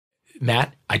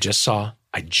Matt, I just saw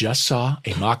a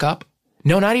mock-up.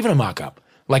 No, not even a mock-up.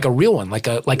 Like a real one, like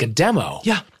a demo.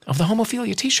 Yeah. Of the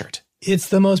Homophilia t-shirt. It's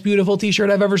the most beautiful t-shirt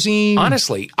I've ever seen.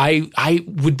 Honestly, I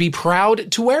would be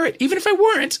proud to wear it, even if I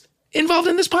weren't involved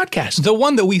in this podcast. The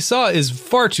one that we saw is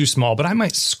far too small, but I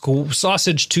might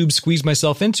sausage tube squeeze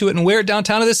myself into it and wear it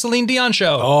downtown to the Celine Dion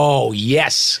show. Oh,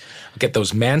 yes. Get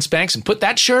those man spanks and put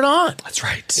that shirt on. That's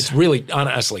right. It's really,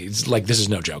 honestly, it's like, this is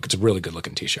no joke. It's a really good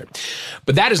looking t-shirt.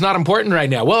 But that is not important right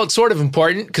now. Well, it's sort of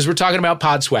important because we're talking about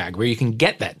Podswag, where you can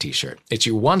get that t-shirt. It's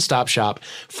your one-stop shop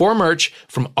for merch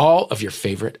from all of your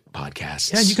favorite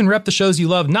podcasts. Yeah, you can rep the shows you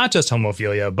love, not just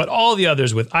Homophilia, but all the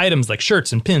others with items like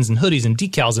shirts and pins and hoodies and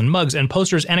decals and mugs and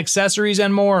posters and accessories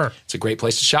and more. It's a great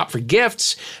place to shop for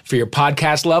gifts for your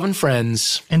podcast loving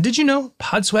friends. And did you know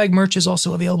Podswag merch is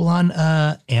also available on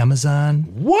Amazon?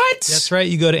 What? That's right.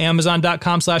 You go to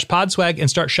amazon.com/Podswag and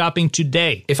start shopping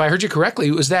today. If I heard you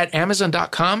correctly, was that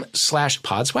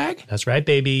amazon.com/Podswag? That's right,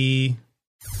 baby.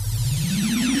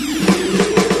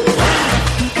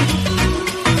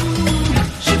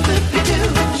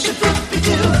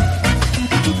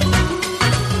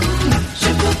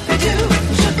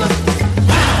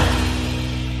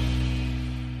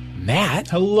 Matt.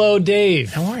 Hello,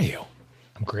 Dave. How are you?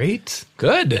 I'm great.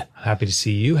 Good. Happy to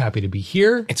see you. Happy to be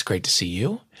here. It's great to see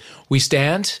you. We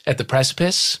stand at the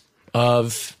precipice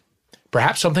of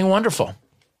perhaps something wonderful.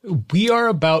 We are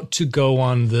about to go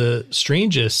on the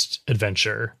strangest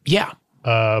adventure, Yeah,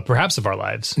 perhaps of our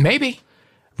lives. maybe.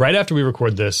 Right after we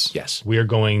record this, Yes. we are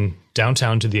going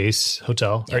downtown to the Ace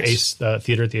Hotel, or Ace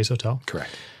Theater at the Ace Hotel.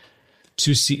 Correct.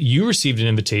 To see, you received an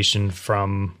invitation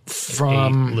from a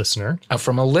listener.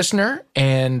 From a listener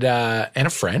and a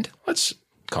friend. Let's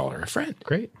call her a friend.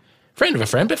 Great. Friend of a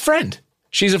friend, but friend.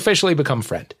 She's officially become a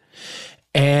friend.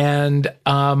 And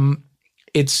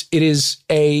it's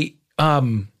a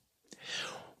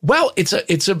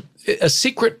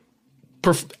secret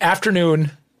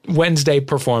afternoon Wednesday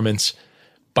performance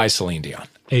by Celine Dion.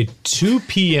 A 2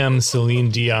 p.m. Celine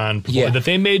Dion performance that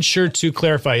they made sure to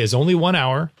clarify is only 1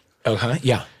 hour. Okay,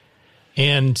 yeah.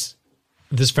 And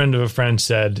this friend of a friend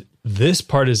said, this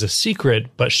part is a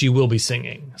secret, but she will be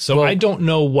singing. So I don't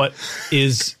know what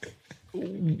is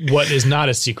not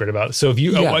a secret about it. So if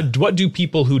you, what do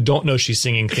people who don't know she's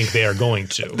singing think they are going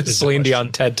to? The Celine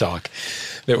Dion TED Talk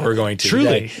that we're going to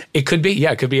Truly. today. It could be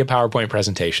a PowerPoint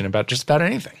presentation about just about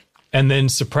anything. And then,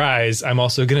 surprise, I'm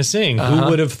also going to sing.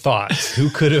 Who would have thought? Who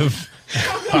could have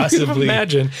possibly?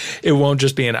 Imagine it won't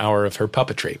just be an hour of her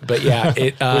puppetry. But yeah,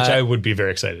 which I would be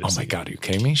very excited to see. Oh my God, are you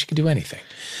kidding me? She could do anything.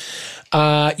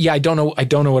 I don't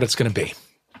know what it's going to be.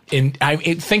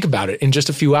 Think about it. In just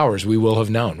a few hours, we will have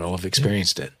known. We'll have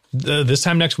experienced it. This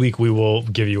time next week, we will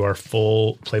give you our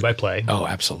full play-by-play. Oh,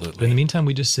 absolutely. But in the meantime,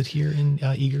 we just sit here in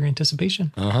eager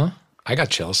anticipation. I got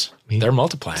chills. They're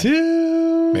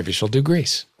multiplying. Maybe she'll do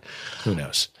Grease. Who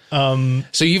knows?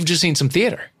 So you've just seen some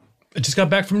theater. I just got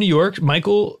back from New York.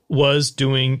 Michael was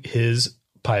doing his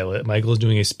pilot. Michael is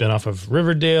doing a spinoff of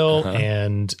Riverdale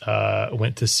and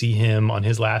went to see him on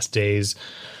his last days.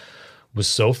 Was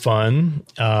so fun.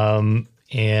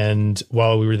 And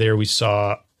while we were there, we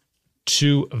saw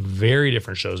 2 very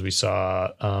different shows. We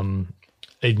saw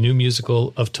a new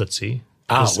musical of Tootsie.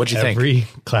 Oh, what'd you think? Every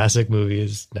classic movie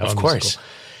is now Of a course. musical.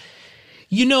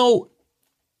 You know,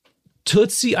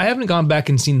 Tootsie, I haven't gone back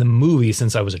and seen the movie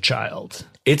since I was a child.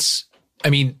 It's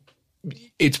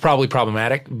probably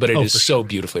problematic, but it is so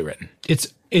beautifully written.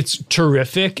 It's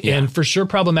terrific and for sure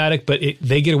problematic, but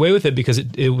they get away with it because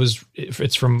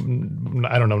it's from,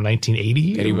 I don't know,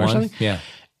 1980 or 81. something. Yeah.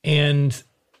 And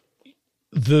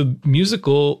the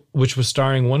musical, which was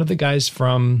starring one of the guys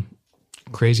from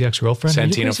Crazy Ex-Girlfriend.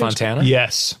 Santino Fontana?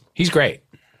 Yes. He's great.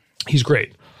 He's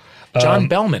great. John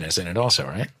Bellman is in it also,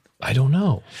 right? I don't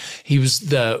know. He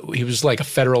was like a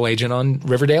federal agent on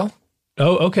Riverdale.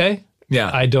 Oh, okay.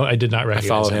 Yeah. I did not recognize I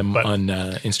follow him but on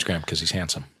Instagram because he's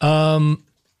handsome.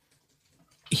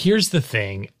 here's the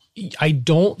thing. I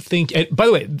don't think, by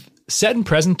the way, set in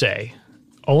present day,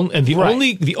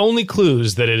 the only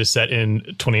clues that it is set in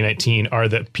 2019 are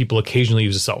that people occasionally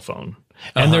use a cell phone.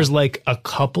 And there's like a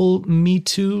couple Me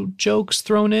Too jokes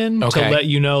thrown in to let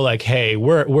you know, like, hey,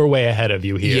 we're way ahead of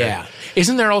you here. Yeah.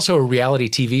 Isn't there also a reality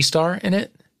TV star in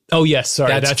it? Oh, yes.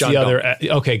 Sorry. That's John the other.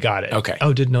 Okay. Got it. Okay.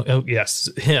 Oh, yes.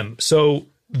 Him. So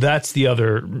that's the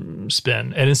other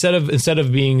spin. And instead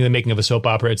of being the making of a soap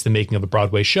opera, it's the making of a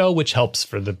Broadway show, which helps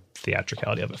for the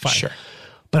theatricality of it. Fine. Sure.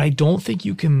 But I don't think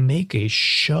you can make a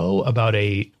show about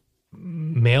a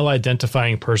male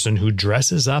identifying person who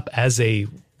dresses up as a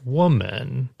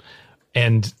woman,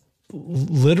 and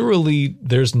literally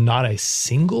there's not a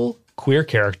single queer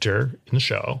character in the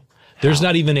show, There's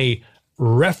not even a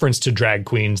reference to drag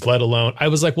queens, let alone, I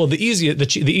was like, well, the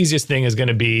easiest thing is going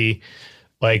to be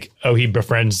like, oh, he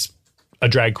befriends a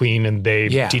drag queen and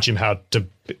they teach him how to,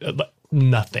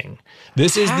 nothing.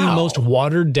 This is the most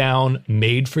watered down,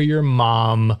 made for your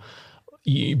mom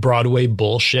Broadway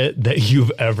bullshit that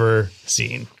you've ever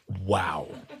seen. Wow.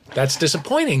 That's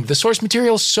disappointing. The source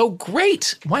material is so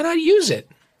great. Why not use it?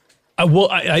 And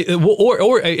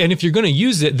if you're going to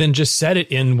use it, then just set it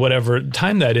in whatever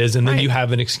time that is, and then you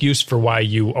have an excuse for why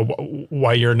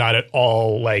you're not at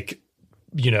all like,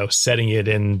 setting it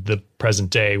in the present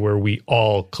day where we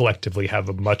all collectively have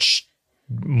a much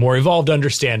more evolved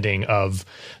understanding of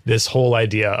this whole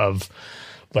idea of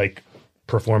like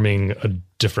performing a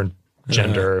different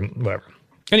gender, whatever.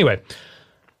 Anyway,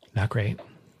 not great.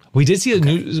 We did see a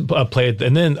new play,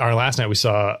 and then our last night we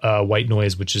saw White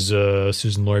Noise, which is a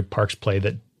Susan Lloyd Parks play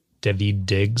that Daveed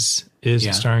Diggs is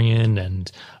starring in, and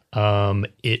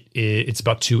it's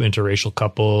about two interracial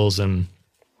couples, and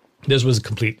this was a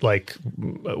complete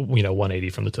 180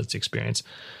 from the Tootsie experience.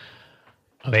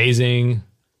 Amazing,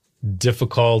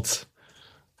 difficult,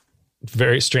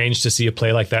 very strange to see a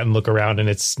play like that and look around and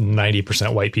it's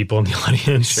 90% white people in the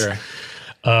audience. Sure.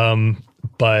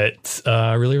 But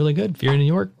really, really good. If you're in New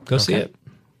York, go see it.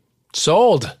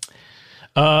 Sold.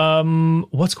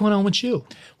 What's going on with you?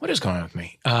 What is going on with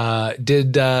me?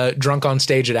 Did Drunk on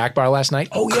Stage at Akbar last night.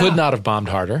 Oh, yeah. Could not have bombed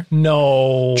harder.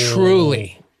 No.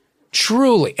 Truly.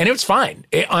 And it was fine.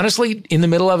 Honestly, in the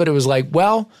middle of it, it was like,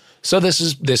 well, so this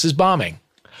is bombing.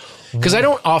 Because I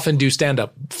don't often do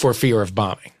stand-up for fear of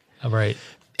bombing. Right.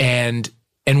 And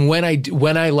when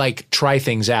I like try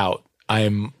things out,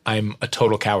 I'm a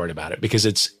total coward about it because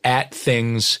it's at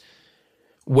things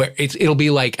where it'll be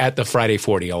like at the Friday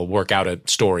 40, I'll work out a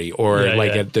story or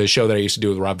at the show that I used to do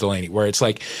with Rob Delaney, where it's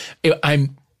like that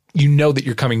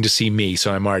you're coming to see me,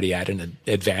 so I'm already at an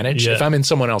advantage. Yeah. If I'm in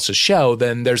someone else's show,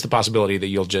 then there's the possibility that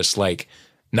you'll just like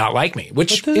not like me,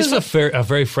 which is a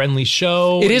very friendly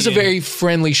show. It is a very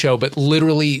friendly show, but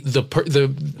literally the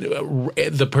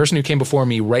person who came before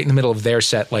me, right in the middle of their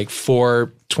set, like 4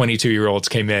 22-year-olds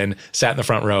came in, sat in the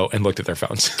front row, and looked at their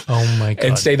phones. Oh my God!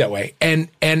 And stayed that way. And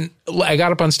I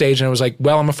got up on stage and I was like,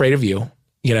 "Well, I'm afraid of you,"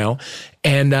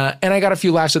 And I got a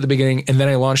few laughs at the beginning, and then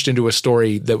I launched into a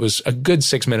story that was a good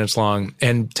 6 minutes long,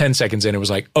 and 10 seconds in, it was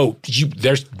like, "Oh,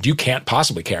 you can't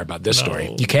possibly care about this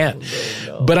story. You can't."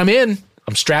 No. But I'm in.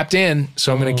 I'm strapped in,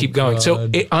 so I'm going to keep going. God. So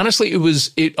honestly,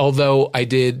 although I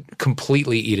did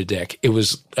completely eat a dick, it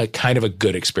was a kind of a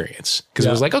good experience because it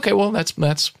was like, okay, well, that's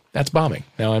bombing.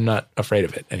 Now I'm not afraid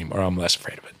of it anymore. I'm less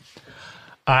afraid of it.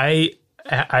 I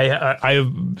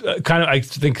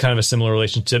think kind of a similar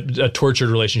relationship, a tortured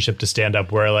relationship to stand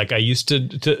up, where like I used to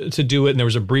do it, and there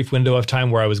was a brief window of time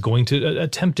where I was going to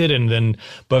attempt it, and then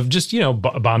but just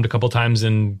bombed a couple times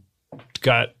and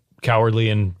got cowardly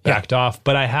and backed off.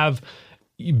 But I have.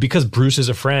 Because Bruce is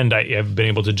a friend, I have been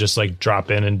able to just like drop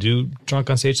in and do Drunk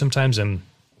on Stage sometimes, and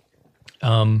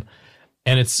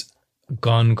it's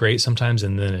gone great sometimes,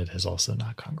 and then it has also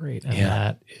not gone great,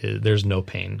 and there's no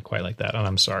pain quite like that, and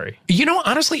I'm sorry.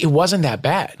 Honestly, it wasn't that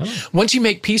bad. Oh. Once you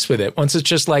make peace with it, once it's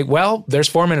just like, well, there's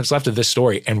 4 minutes left of this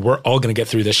story, and we're all going to get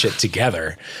through this shit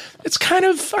together. It's kind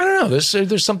of, I don't know,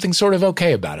 there's something sort of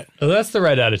okay about it. Well, that's the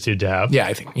right attitude to have. Yeah,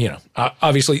 I think,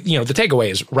 obviously, the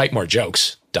takeaway is write more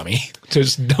jokes. Dummy.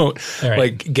 Just don't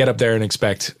get up there and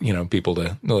expect, people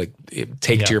to like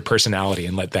take to your personality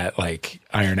and let that like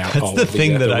iron out all the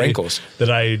wrinkles.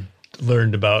 That I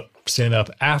learned about stand up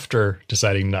after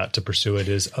deciding not to pursue it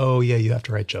is, you have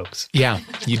to write jokes. Yeah,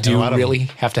 you do really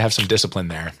have to have some discipline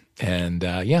there. And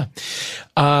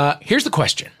here's the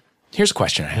question. Here's a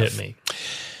question I have. Hit me.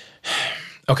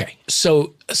 Okay,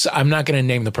 so I'm not going to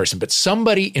name the person, but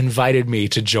somebody invited me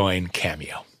to join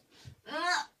Cameo.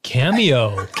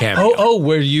 Cameo.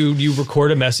 Where you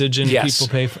record a message and people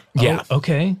pay for.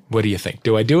 Okay. What do you think?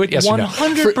 Do I do it? Yes 100%. or no?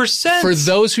 100%. For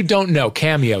those who don't know,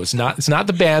 Cameo is it's not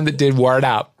the band that did Word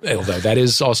Up, although that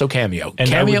is also Cameo. And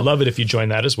Cameo, I would love it if you joined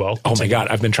that as well. Oh my God,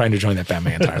 I've been trying to join that band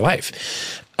my entire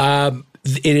life.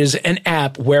 It is an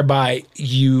app whereby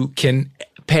you can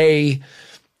pay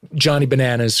Johnny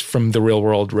Bananas from the Real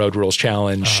World Road Rules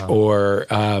Challenge or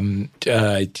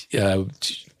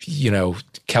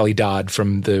Kelly Dodd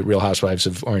from the Real Housewives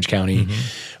of Orange County,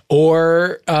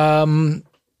 or I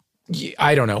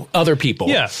don't know, other people.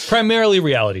 Yeah, primarily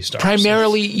reality stars.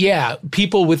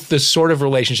 People with the sort of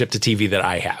relationship to TV that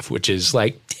I have, which is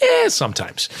like,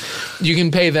 sometimes. You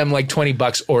can pay them like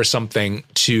 $20 or something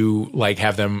to like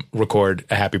have them record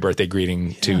a happy birthday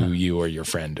greeting to you or your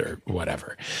friend or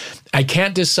whatever. I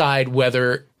can't decide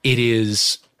whether it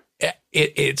is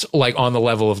it's like on the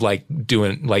level of like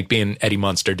being Eddie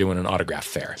Munster doing an autograph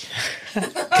fair.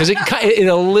 Because it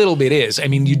a little bit is. I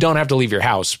mean, you don't have to leave your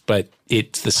house, but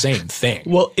it's the same thing.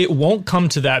 Well, it won't come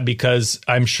to that because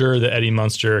I'm sure that Eddie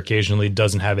Munster occasionally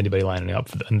doesn't have anybody lining up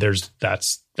for them. And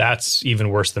that's even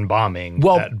worse than bombing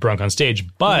at Brunk on Stage.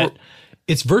 But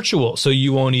it's virtual, so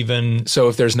you won't even. So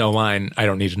if there's no line, I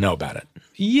don't need to know about it.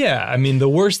 Yeah, I mean, the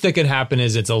worst that could happen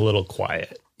is it's a little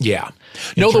quiet. Yeah.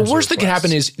 No, the worst that can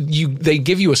happen is they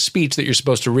give you a speech that you're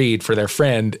supposed to read for their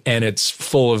friend, and it's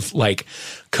full of like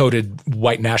coded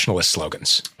white nationalist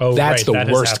slogans. Oh, that's right.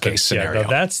 the worst case scenario. Yeah,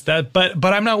 that's that. But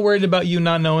I'm not worried about you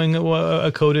not knowing what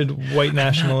a coded white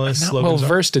nationalist I'm not well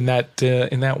versed in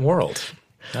that world.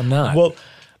 I'm not. Well,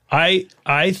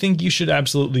 I think you should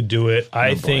absolutely do it.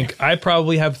 I think I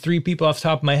probably have 3 people off the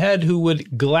top of my head who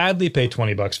would gladly pay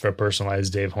 $20 for a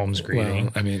personalized Dave Holmes greeting.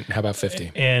 Well, I mean, how about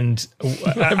 50? And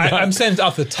I'm saying it's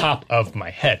off the top of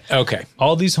my head. Okay.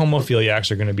 All these homophiliacs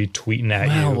are going to be tweeting at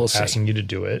you, asking you to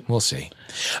do it. We'll see.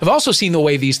 I've also seen the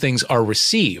way these things are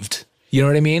received. You know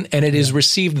what I mean? And it is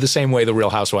received the same way the Real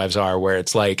Housewives are, where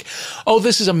it's like, oh,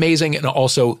 this is amazing, and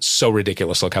also so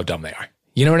ridiculous. Look how dumb they are.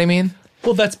 You know what I mean?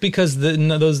 Well, that's because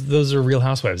those are Real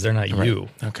Housewives. They're not you.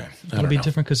 Okay. It'll be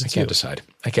different because it's you.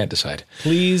 I can't decide.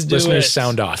 Please do Listeners, it.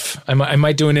 sound off. I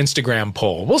might do an Instagram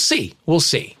poll. We'll see.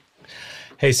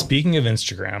 Hey, speaking of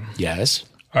Instagram. Yes.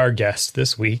 Our guest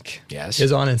this week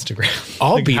is on Instagram.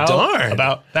 I'll be darned.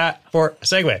 About that for a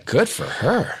segue. Good for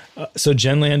her. So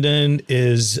Jen Landon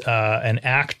is an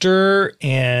actor,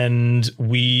 and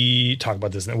we talk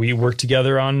about this. We worked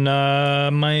together on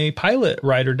my pilot,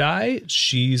 Ride or Die.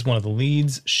 She's one of the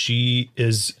leads. She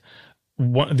is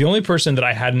the only person that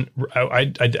I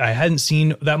hadn't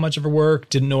seen that much of her work,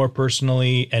 didn't know her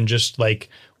personally, and just like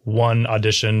one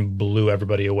audition blew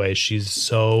everybody away. She's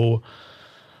so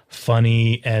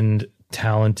funny and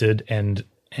talented and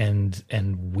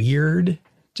weird.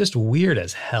 Just weird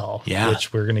as hell,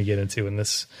 which we're going to get into in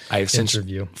this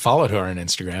interview. Since followed her on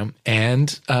Instagram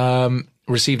and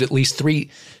received at least 3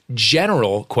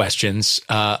 general questions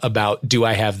about, do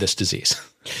I have this disease?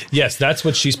 Yes, that's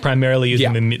what she's primarily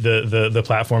using the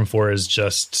platform for, is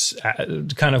just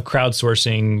kind of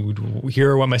crowdsourcing.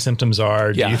 Here are what my symptoms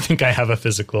are. Do you think I have a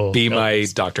physical Be illness? My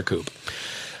Dr. Coop.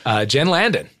 Jen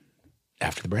Landon,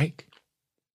 after the break.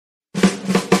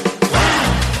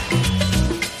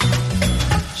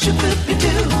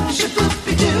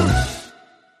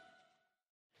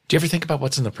 Do you ever think about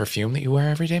what's in the perfume that you wear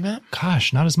every day, Matt?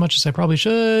 Gosh, not as much as I probably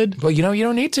should. Well, you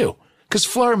don't need to, because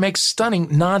Fleur makes stunning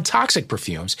non-toxic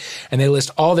perfumes, and they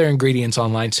list all their ingredients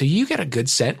online, so you get a good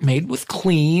scent made with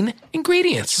clean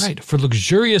ingredients. Right. For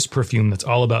luxurious perfume that's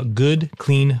all about good,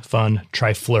 clean, fun,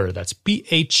 try Fleur. That's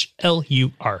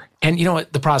BHLUR. And you know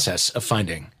what? The process of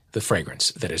finding the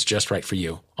fragrance that is just right for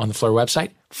you on the Fleur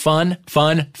website. Fun.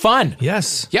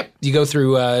 Yes. Yep. You go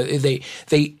through,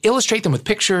 they illustrate them with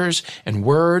pictures and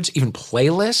words, even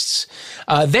playlists.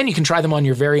 Then you can try them on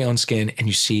your very own skin, and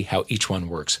you see how each one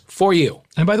works for you.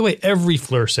 And by the way, every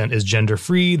Fleur scent is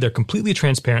gender-free. They're completely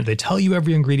transparent. They tell you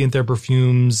every ingredient their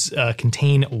perfumes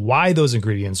contain, why those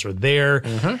ingredients are there.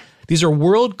 Mm-hmm. These are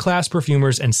world-class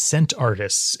perfumers and scent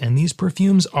artists, and these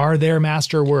perfumes are their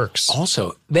masterworks.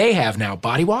 Also, they have now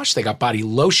body wash. They got body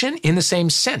lotion in the same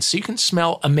scent, so you can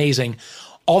smell amazing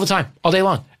all the time, all day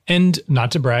long. And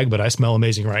not to brag, but I smell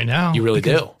amazing right now. You really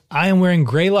do. I am wearing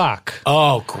Greylock.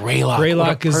 Oh, Greylock.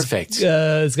 Greylock is perfect.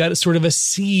 It's got a sort of a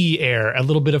sea air, a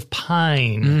little bit of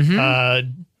pine. Mm-hmm.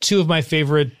 2 of my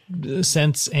favorite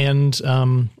scents and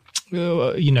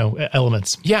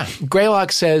elements. Yeah.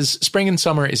 Greylock says spring and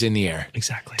summer is in the air.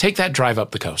 Exactly. Take that drive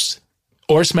up the coast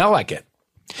or smell like it.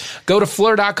 Go to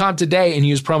Fleur.com today and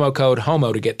use promo code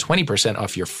HOMO to get 20%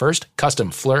 off your first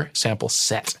custom Fleur sample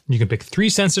set. You can pick 3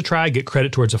 cents to try, get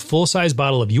credit towards a full-size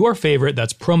bottle of your favorite.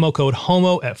 That's promo code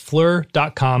HOMO at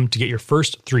Fleur.com to get your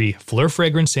first 3 Fleur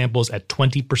fragrance samples at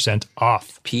 20%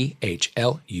 off. PHLUR.com.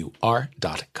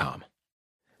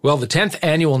 Well, the 10th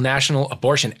annual National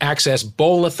Abortion Access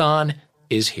Bowl-a-thon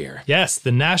is here. Yes,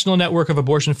 the National Network of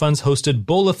Abortion Funds hosted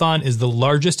Bowl-a-thon is the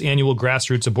largest annual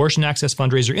grassroots abortion access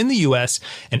fundraiser in the U.S.,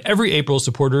 and every April,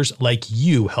 supporters like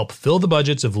you help fill the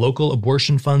budgets of local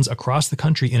abortion funds across the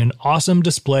country in an awesome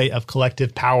display of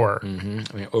collective power. Mm-hmm.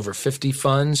 I mean, over 50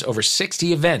 funds, over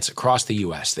 60 events across the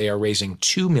U.S. They are raising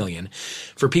 $2 million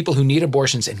for people who need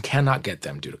abortions and cannot get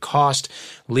them due to cost,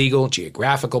 legal,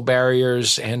 geographical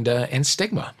barriers, and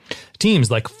stigma.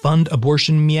 Teams like Fund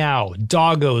Abortion Meow,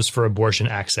 Doggos for abortion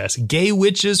access, Gay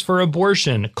Witches for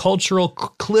abortion, Cultural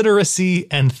Cliteracy,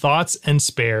 and Thoughts and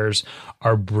Spares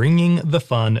are bringing the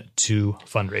fun to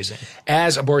fundraising.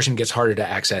 As abortion gets harder to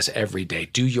access every day,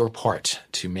 do your part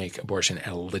to make abortion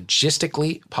a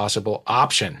logistically possible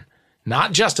option,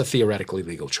 not just a theoretically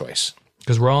legal choice.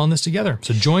 Because we're all in this together.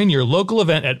 So join your local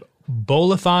event at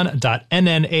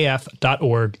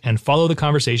bolathon.nnaf.org and follow the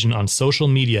conversation on social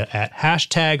media at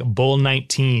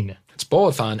 #Bowl19. It's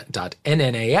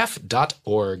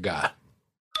bolathon.nnaf.org.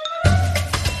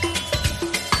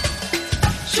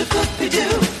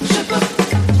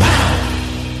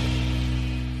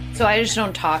 So I just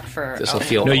don't talk for. This will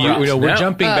feel we're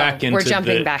jumping back into we're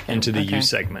jumping back into the okay. you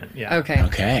segment. Yeah. Okay.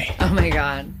 Okay. Oh my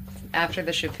God. After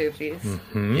the Shapoopies.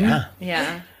 Mm-hmm. Yeah.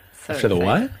 Yeah. So After the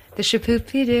exciting. what? The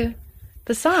Shapoopy-Doo.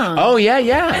 The song. Oh, yeah,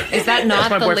 yeah. Is that not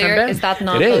my the boyfriend lyric? Ben. Is that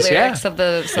not It the is, lyrics yeah. of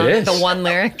the song? It is. The one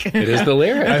lyric? It is the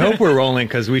lyric. I hope we're rolling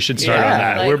because we should start Yeah. on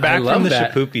that. Like- We're back I love from the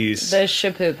that. Shapoopies. The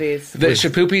Shapoopies. The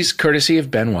Shapoopies, courtesy of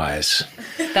Ben Wise.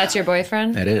 That's your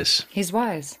boyfriend? It is. He's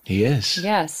wise. He is.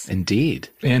 Yes. Indeed.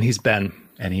 And he's Ben.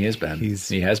 And he is Ben.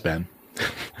 He has been.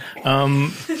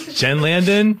 Jen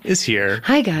Landon is here.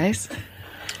 Hi, guys.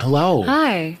 Hello.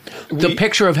 Hi. The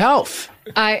picture of health.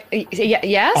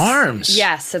 Yes? Arms.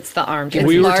 Yes, it's the arms. It's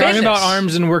We were large. talking about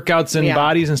arms and workouts and Yeah.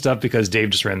 bodies and stuff because Dave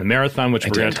just ran the marathon, which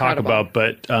we're going to talk Incredible.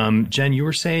 about. But Jen, you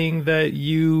were saying that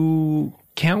you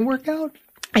can't work out?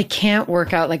 I can't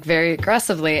work out like very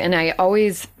aggressively. And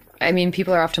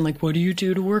people are often like, what do you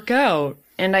do to work out?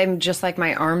 And I'm just like,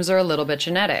 my arms are a little bit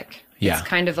genetic. Yeah. It's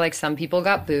kind of like some people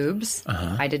got boobs.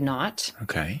 I did not.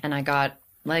 Okay. And I got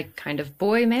like kind of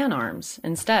boy man arms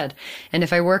instead. And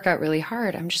if I work out really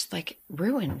hard, I'm just like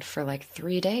ruined for like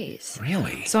 3 days.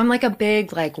 Really? So I'm like a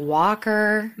big like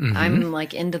walker. Mm-hmm. I'm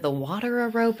like into the water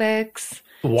aerobics.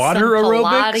 Water some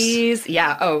aerobics? Pilates.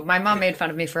 Yeah. Oh, my mom made fun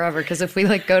of me forever because if we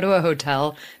like go to a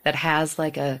hotel that has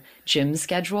like a gym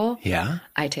schedule, Yeah.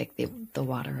 I take the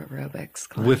water aerobics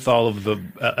class. With all of the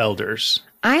elders.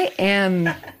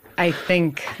 I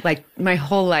think like my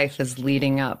whole life is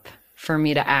leading up for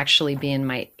me to actually be in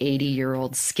my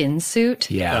 80-year-old skin suit.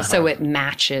 Yeah. So it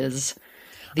matches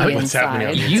the What's happening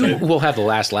inside. on You will have the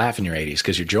last laugh in your 80s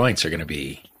because your joints are going to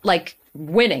be. Like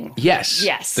winning. Yes.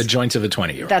 Yes. The joints of a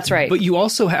 20-year-old. That's right. But you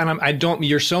also have,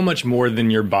 you're so much more than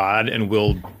your bod, and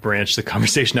we'll branch the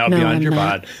conversation out No, beyond I'm your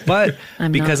not. bod. But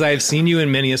because I've seen you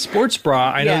in many a sports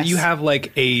bra, I know Yes. you have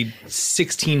like a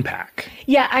 16-pack.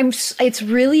 Yeah, it's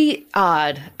really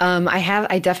odd.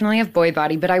 I definitely have boy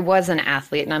body, but I was an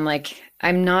athlete and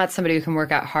I'm not somebody who can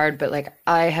work out hard, but like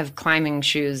I have climbing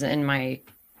shoes in my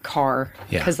car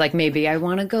Yeah. because like maybe I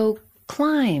want to go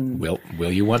climb. Will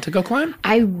you want to go climb?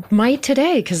 I might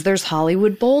today because there's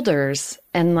Hollywood boulders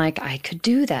and like I could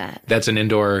do that. That's an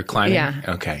indoor climbing? Yeah.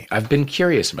 Okay. I've been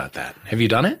curious about that. Have you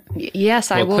done it?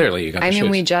 Yes, I Well, will. clearly you got the I mean,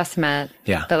 shoes. we just met.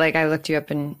 Yeah. But like I looked you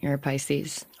up and you're a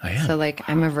Pisces. I am. So like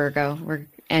I'm a Virgo.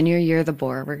 And you're the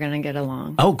boar. We're gonna get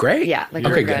along. Oh, great. Yeah, like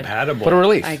okay, we're good. good. Compatible. What a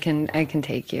relief. I can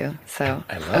take you. So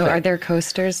I love it. Are there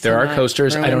coasters? There to are not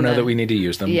coasters. I ruin don't know the- that we need to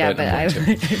use them. Yeah, but but I'm I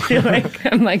going to. feel like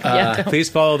I'm like, yeah, don't. Please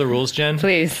follow the rules, Jen.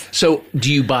 Please. So, do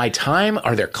you buy time?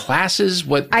 Are there classes?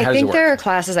 How I does it think work? there are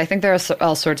classes. I think there are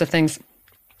all sorts of things.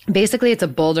 Basically, it's a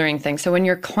bouldering thing. So when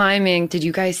you're climbing, did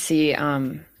you guys see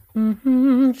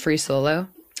Free Solo?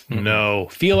 No.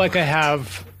 Feel like I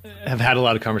have had a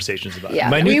lot of conversations about Yeah.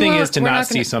 it. My new We thing won't- is to we're not not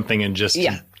see gonna- something and just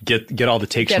Yeah. get all the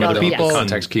takes Get from all other the- people. yes. and-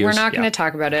 Context cues. We're not Yeah. going to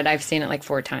talk about it. I've seen it like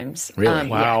 4 times. Really?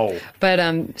 Wow. But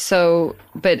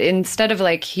but instead of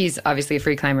like he's obviously a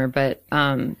free climber, but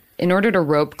in order to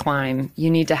rope climb, you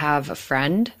need to have a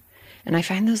friend. And I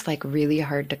find those like really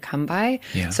hard to come by.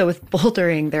 Yeah. So with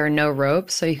bouldering, there are no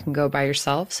ropes, so you can go by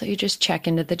yourself. So you just check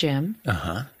into the gym,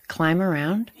 climb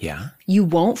around. Yeah. You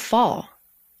won't fall.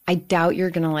 I doubt you're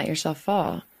going to let yourself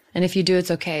fall. And if you do, it's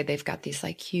okay. They've got these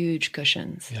like huge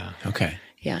cushions. Yeah. Okay.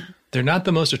 Yeah. They're not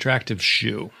the most attractive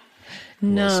shoe.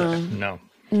 No. No.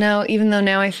 No, even though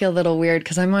now I feel a little weird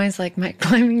because I'm always like, my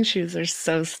climbing shoes are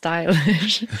so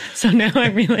stylish. So now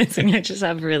I'm realizing I just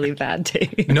have really bad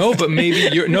taste. No, but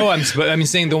maybe you're I'm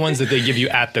saying the ones that they give you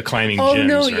at the climbing Oh, gyms.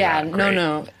 no, are yeah. not No, great.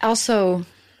 no. Also,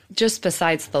 just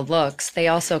besides the looks, they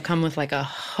also come with like a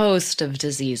host of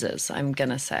diseases, I'm going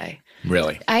to say.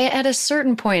 Really? At a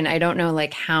certain point, I don't know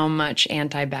like how much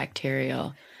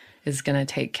antibacterial is going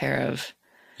to take care of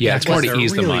Yeah, it's more to they're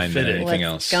ease the really mind than fitted. anything what's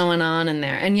else. going on in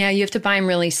there. And yeah, you have to buy them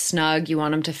really snug. You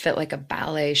want them to fit like a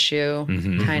ballet shoe,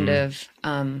 kind of.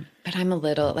 But I'm a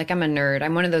nerd.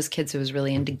 I'm one of those kids who was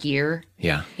really into gear.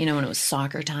 Yeah. You know, when it was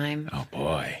soccer time. Oh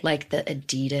boy. Like the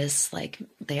Adidas, like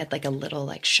they had like a little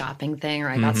like shopping thing, or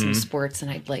I got some sports and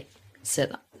I'd like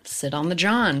sit on the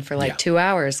John for like 2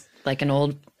 hours, like an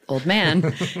old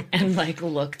man, and like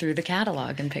look through the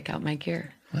catalog and pick out my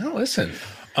gear. Well, listen.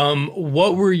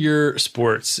 What were your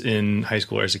sports in high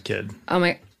school or as a kid?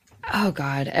 Oh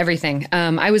God, everything.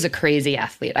 I was a crazy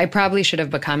athlete. I probably should have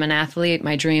become an athlete.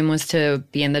 My dream was to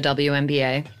be in the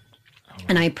WNBA.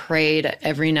 And I prayed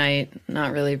every night,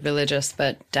 not really religious,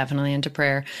 but definitely into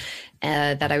prayer,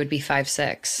 that I would be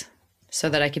 5'6", so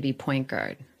that I could be point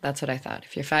guard. That's what I thought.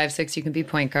 If you're 5'6", you can be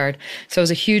point guard. So I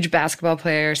was a huge basketball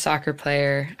player, soccer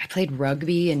player. I played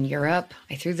rugby in Europe.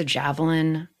 I threw the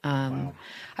javelin.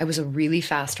 I was a really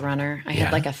fast runner. I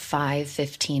had like a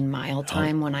 5:15 mile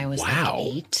time when I was like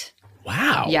 8.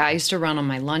 Wow. Yeah, I used to run on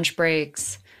my lunch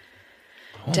breaks.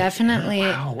 Definitely.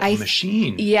 Wow, a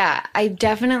machine. Yeah, I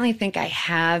definitely think I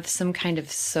have some kind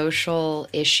of social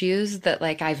issues that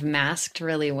like I've masked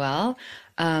really well.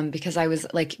 Because I was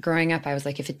like, growing up, I was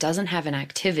like, if it doesn't have an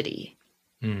activity,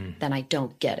 then I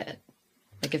don't get it.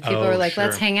 Like if people are like,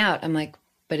 let's hang out, I'm like,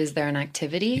 but is there an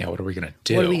activity? Yeah, what are we going to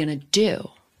do? What are we going to do?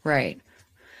 Right.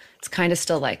 It's kind of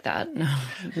still like that.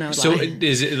 No. So lie.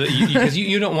 is it because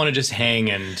you don't want to just hang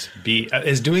and be?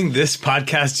 Is doing this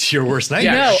podcast your worst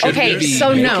nightmare? No. should Okay. be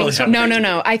So no.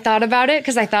 making I thought about it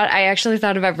because I actually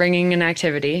thought about bringing an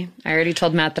activity. I already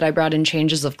told Matt that I brought in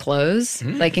changes of clothes,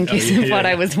 like in case of what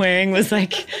I was wearing was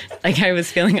like I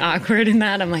was feeling awkward in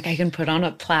that. I'm like, I can put on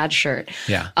a plaid shirt.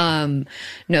 Yeah.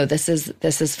 No, this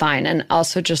is fine. And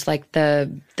also just like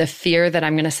the fear that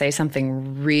I'm going to say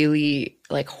something really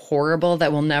like horrible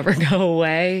that will never go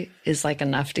away is like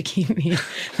enough to keep me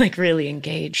like really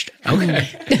engaged. Okay.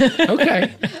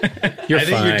 I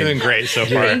think you're doing great so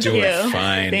far. Thank you.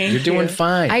 Fine. Thank You're doing you.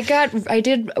 fine. I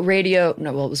did radio.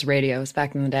 No, well, it was radio. It was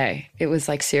back in the day. It was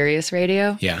like Sirius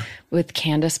Radio. Yeah. With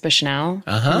Candace Bushnell.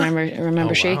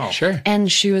 Remember she? wow. Sure.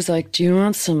 And she was like, do you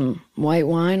want some white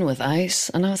wine with ice?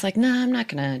 And I was like, nah, I'm not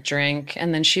going to drink.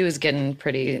 And then she was getting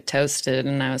pretty toasted.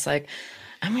 And I was like,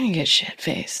 I'm going to get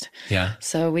shit-faced. Yeah.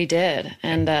 So we did.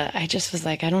 And I just was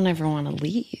like, I don't ever want to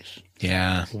leave.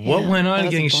 Yeah. What went that on was a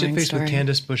getting boring shit-faced story. with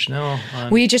Candace Bushnell?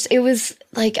 It was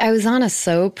like I was on a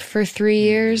soap for 3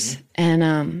 years.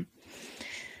 And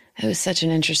it was such an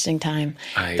interesting time.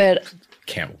 But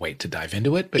Can't wait to dive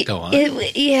into it, but go on.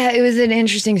 it was an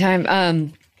interesting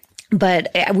time. But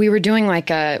we were doing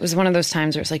it was one of those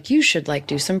times where it was like, you should like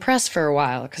do some press for a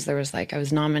while. Cause there was I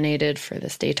was nominated for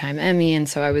this daytime Emmy. And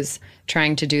so I was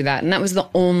trying to do that. And that was the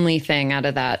only thing out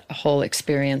of that whole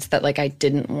experience that I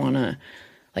didn't want to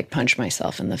punch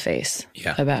myself in the face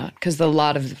about. Cause a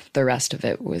lot of the rest of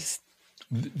it was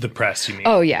The press, you mean?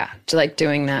 oh yeah,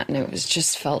 doing that. And it was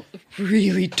just felt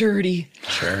really dirty.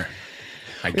 Sure.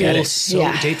 I get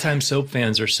it. Daytime soap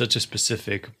fans are such a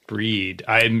specific breed.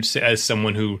 I'm as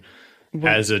someone who,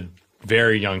 as a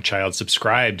very young child,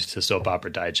 subscribed to Soap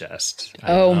Opera Digest.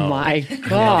 Oh my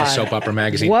God. Soap Opera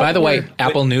Magazine. What By the way, were-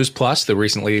 Apple News Plus, the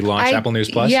recently launched Apple News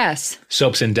Plus. Yes.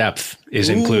 Soaps in Depth is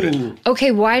included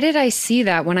Okay, why did I see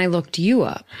that when I looked you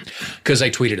up? because I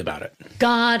tweeted about it.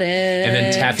 Got it. And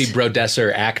then Taffy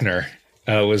Brodesser Ackner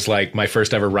was like, my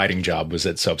first ever writing job was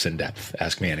at Soaps in Depth.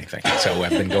 Ask me anything. So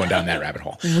I've been going down that rabbit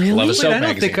hole. Really? Love a Wait, soap I don't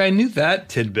magazine. think I knew that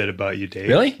tidbit about you, Dave.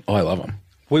 Really? Oh, I love them.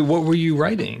 Wait, what were you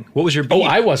writing? What was your beat? Oh,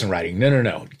 I wasn't writing.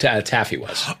 No. Taffy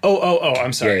was. Oh,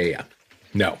 I'm sorry. Yeah.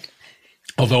 No.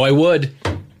 Although I would.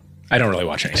 I don't really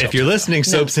watch any soaps. If you're listening,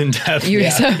 Soaps in Depth,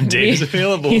 Dave's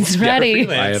available. He's Yeah, ready.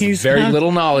 freelance. I have He's very not-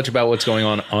 little knowledge about what's going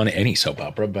on any soap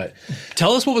opera, but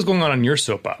Tell us what was going on your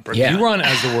soap opera. Yeah. You were on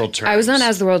As the World Turns. I was on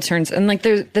As the World Turns, and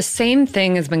the same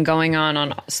thing has been going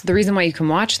on. So the reason why you can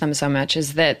watch them so much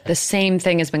is that the same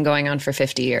thing has been going on for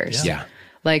 50 years. yeah.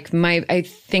 I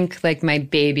think my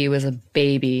baby was a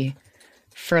baby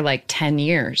for 10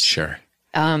 years. Sure.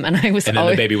 And I was And then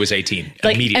always, the baby was 18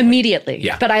 immediately.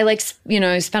 Yeah. But I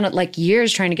I spent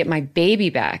years trying to get my baby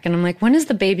back, and I'm like, when is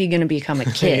the baby going to become a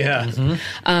kid? Yeah.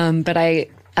 But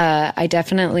I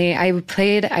definitely I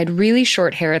had really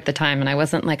short hair at the time, and I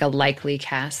wasn't a likely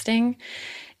casting,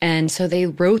 and so they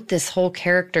wrote this whole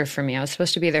character for me. I was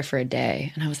supposed to be there for a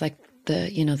day, and I was like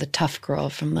the tough girl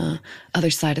from the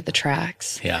other side of the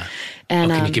tracks. Yeah. And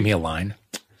can you give me a line?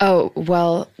 oh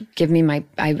well, give me my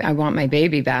I want my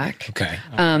baby back. Okay.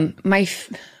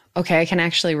 Okay, I can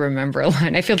actually remember a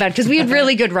line. I feel bad because we had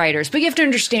really good writers, but you have to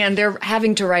understand they're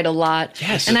having to write a lot.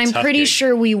 Yes, and it's I'm a tough pretty gig.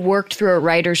 sure we worked through a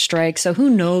writer's strike, so who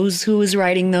knows who was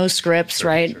writing those scripts,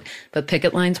 right? But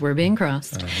picket lines were being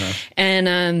crossed.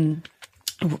 And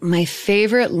my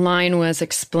favorite line was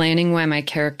explaining why my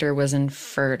character was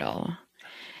infertile.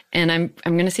 And I'm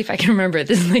going to see if I can remember it.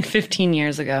 This is 15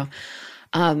 years ago.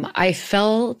 I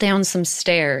fell down some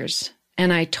stairs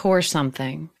and I tore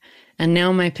something. and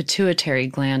now my pituitary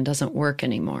gland doesn't work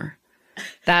anymore.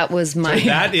 That was my.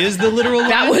 That is the literal line?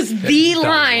 That was the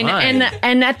line. line.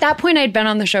 And at that point, I'd been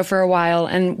on the show for a while,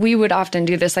 and we would often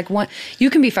do this. Like, you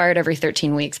can be fired every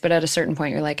 13 weeks, but at a certain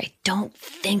point, you're like, I don't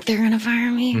think they're going to fire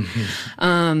me.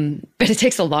 But it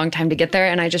takes a long time to get there.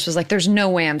 And I just was like, there's no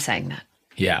way I'm saying that.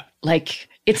 Yeah. Like,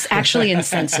 it's actually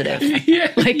insensitive.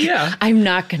 I'm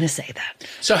not going to say that.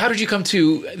 So how did you come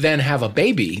to then have a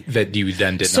baby that you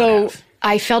then did not have?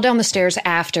 I fell down the stairs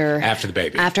after the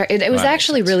baby. After it was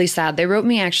actually really sad. They wrote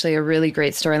me actually a really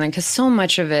great storyline because so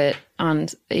much of it on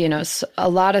a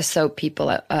lot of soap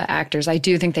people, actors, I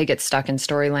do think they get stuck in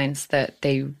storylines that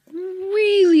they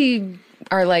really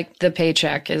are like the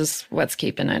paycheck is what's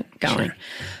keeping it going.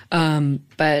 Sure.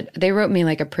 But they wrote me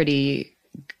like a pretty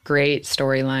great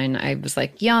storyline. I was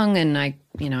like young and I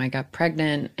got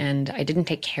pregnant and I didn't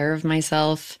take care of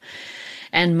myself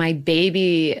and my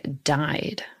baby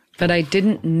died. But I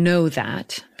didn't know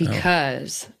that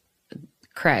because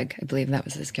Craig, I believe that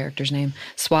was his character's name,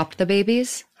 swapped the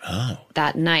babies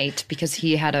that night because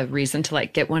he had a reason to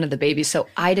like get one of the babies. So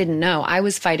I didn't know. I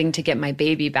was fighting to get my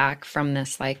baby back from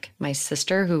this, like my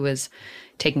sister who was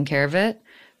taking care of it.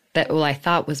 I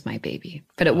thought was my baby,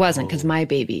 but it wasn't because my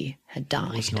baby had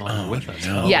died. It's no longer with us.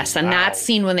 No. Yes, and that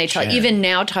scene when they talk, even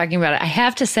now talking about it, I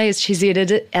have to say, as cheesy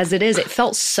as it is, it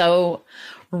felt so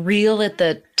real at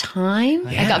the time.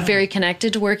 I got very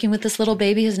connected to working with this little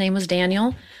baby. His name was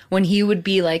Daniel. When he would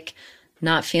be like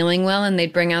not feeling well and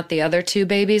they'd bring out the other two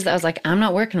babies, I was like, I'm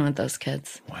not working with those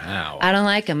kids. Wow. I don't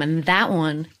like them. And that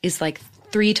one is like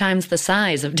 3 times the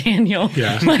size of Daniel.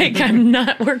 Yeah. Like, I'm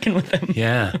not working with him.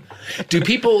 Yeah.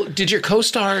 Did your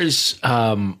co-stars,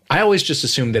 I always just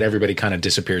assume that everybody kind of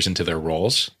disappears into their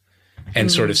roles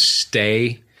and sort of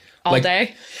stay. All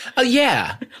day?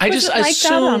 Yeah. I Was just it like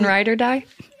assume. that on Ride or Die?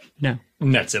 No.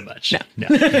 Not so much. No.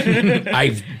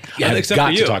 I've Except got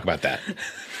for to you. talk about that.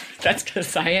 That's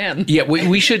because I am. Yeah,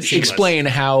 we should explain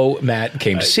how Matt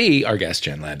came to see our guest,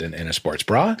 Jen Landon, in a sports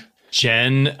bra.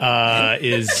 Jen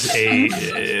is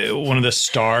one of the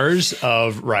stars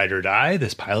of Ride or Die,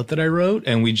 this pilot that I wrote,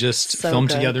 and we just filmed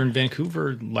together in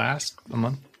Vancouver a month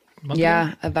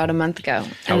ago. About a month ago.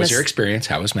 How was your experience?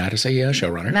 How was Matt as a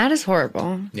showrunner? Matt is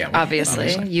horrible. Yeah, well,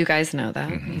 obviously. You guys know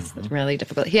that. He's really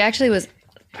difficult. He actually was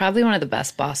probably one of the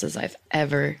best bosses I've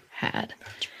ever had.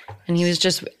 And he was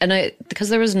just, because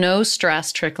there was no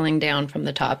stress trickling down from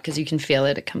the top, because you can feel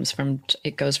it. It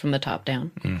goes from the top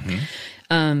down.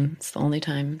 Mm-hmm. It's the only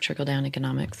time trickle down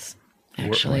economics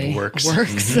actually works.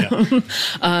 Is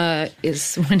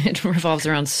when it revolves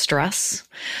around stress.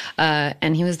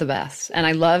 And he was the best. And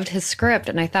I loved his script,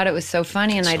 and I thought it was so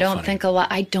funny. And I don't think a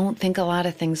lot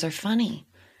of things are funny.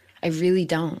 I really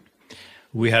don't.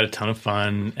 We had a ton of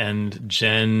fun, and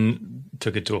Jen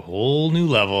took it to a whole new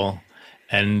level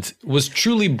and was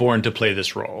truly born to play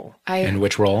this role. And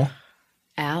which role?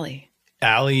 Allie.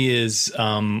 Allie is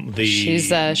she's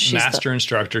master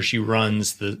instructor. She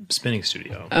runs the spinning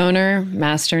studio. Owner,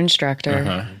 master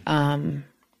instructor,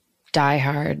 die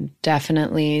hard.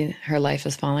 Definitely her life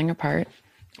is falling apart.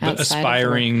 But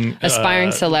aspiring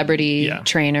celebrity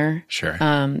trainer. Sure.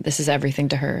 This is everything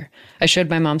to her. I showed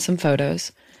my mom some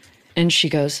photos, and she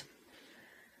goes,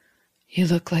 "You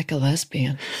look like a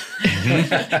lesbian."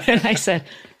 And I said,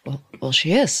 well,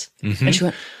 she is. And she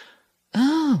went,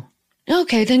 "Oh,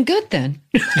 okay, then good then."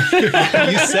 You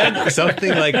said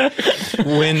something like,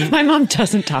 when my mom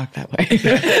doesn't talk that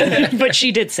way, but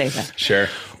she did say that. Sure.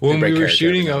 When we were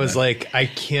shooting, I was like, I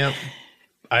can't.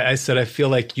 I said, I feel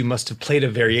like you must have played a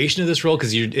variation of this role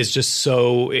because it's just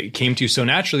it came to you so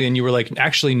naturally. And you were like,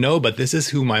 actually, no, but this is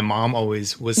who my mom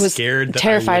always was scared that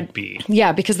terrified. I would be.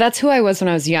 Yeah, because that's who I was when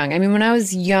I was young. I mean, when I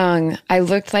was young, I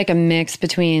looked like a mix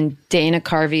between Dana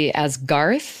Carvey as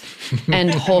Garth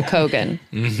and Hulk Hogan.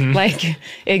 Like,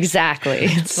 exactly.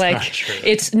 It's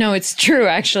it's true.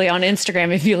 Actually, on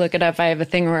Instagram, if you look it up, I have a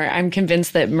thing where I'm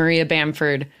convinced that Maria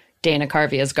Bamford, Dana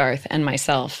Carvey as Garth, and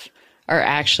myself are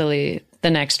actually the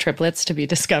next triplets to be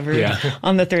discovered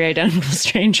on the 3 Identical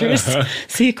Strangers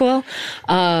sequel.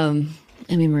 I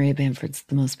mean, Maria Bamford's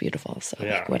the most beautiful, so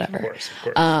whatever. Of course.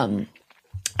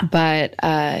 But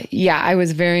I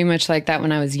was very much like that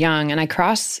when I was young. And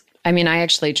I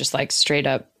actually just like straight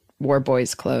up wore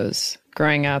boys' clothes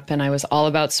growing up. And I was all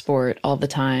about sport all the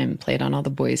time, played on all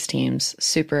the boys' teams,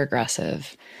 super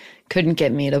aggressive. Couldn't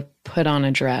get me to put on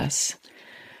a dress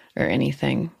or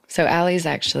anything. So Allie's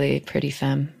actually pretty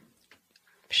femme.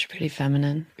 She's pretty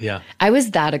feminine. Yeah. I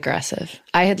was that aggressive.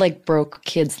 I had like broke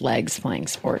kids' legs playing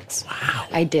sports. Wow.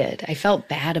 I did. I felt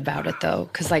bad about it though.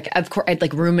 Cause like, of course I'd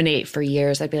like ruminate for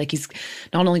years. I'd be like,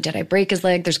 not only did I break his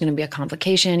leg, there's going to be a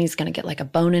complication. He's going to get like a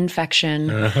bone infection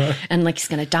and like he's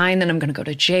going to die and then I'm going to go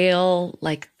to jail.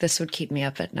 Like this would keep me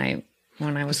up at night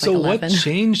when I was like 11. So what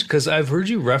changed? Cause I've heard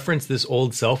you reference this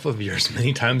old self of yours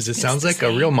many times. It sounds like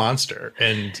a real monster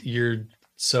and you're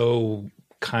so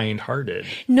kind-hearted.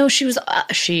 No, she was,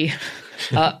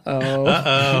 no,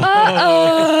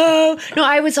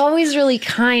 I was always really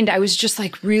kind. I was just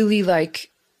like really like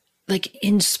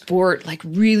in sport, like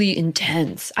really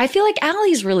intense. I feel like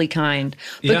Allie's really kind,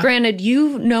 but granted,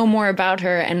 you know more about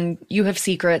her and you have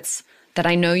secrets that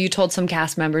I know you told some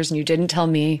cast members and you didn't tell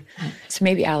me. So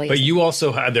maybe Allie. But you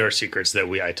also had, there are secrets that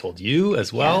I told you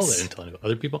as well. Yes. I didn't tell any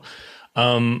other people.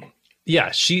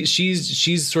 Yeah,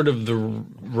 she's sort of the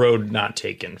road not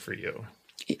taken for you.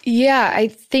 Yeah, I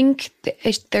think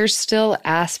there's still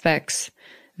aspects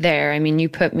there. I mean, you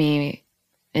put me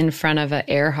in front of an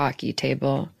air hockey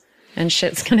table and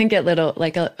shit's going to get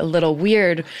a little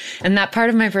weird. And that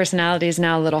part of my personality is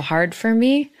now a little hard for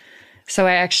me. So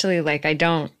I actually I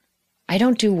don't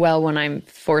do well when I'm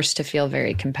forced to feel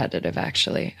very competitive,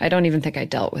 actually. I don't even think I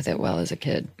dealt with it well as a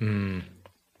kid. Mm.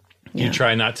 Yeah. You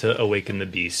try not to awaken the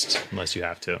beast unless you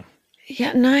have to.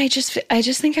 Yeah, no, I just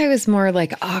think I was more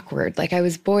like awkward. Like I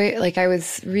was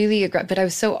really aggressive, but I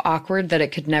was so awkward that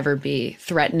it could never be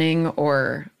threatening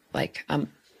or like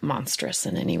monstrous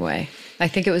in any way. I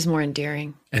think it was more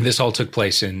endearing. And this all took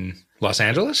place in Los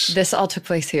Angeles? This all took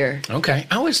place here. Okay.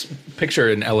 I always picture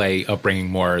an LA upbringing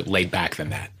more laid back than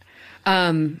that.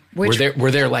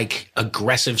 Were there like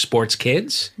aggressive sports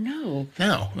kids? No.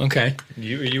 No. Okay.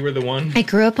 You were the one? I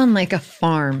grew up on like a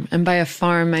farm. And by a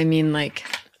farm, I mean like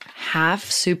half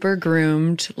super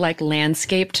groomed, like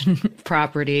landscaped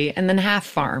property and then half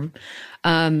farm.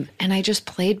 And I just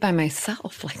played by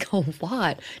myself like a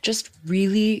lot, just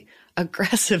really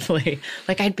aggressively.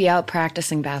 Like I'd be out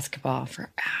practicing basketball for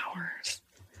hours.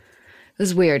 It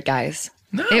was weird, guys.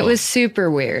 No. It was super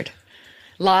weird.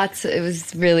 It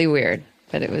was really weird,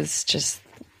 but it was just,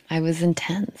 I was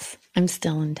intense. I'm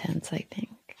still intense, I think.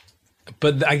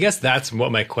 But I guess that's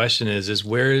what my question is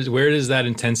where does that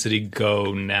intensity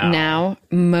go now? Now,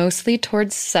 mostly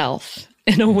towards self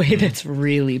in a way that's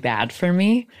really bad for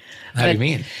me. How do you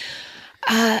mean?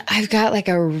 I've got like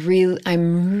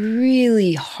I'm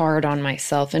really hard on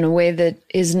myself in a way that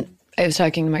isn't, I was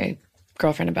talking to my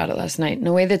girlfriend about it last night, in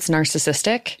a way that's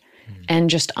narcissistic and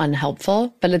just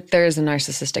unhelpful. But there is a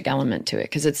narcissistic element to it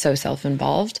because it's so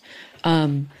self-involved.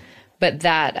 But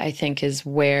that I think is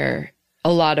where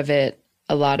a lot of it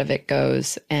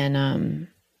goes. And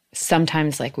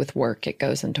sometimes like with work, it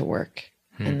goes into work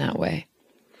in that way.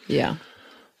 Yeah.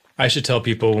 I should tell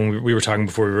people when we were talking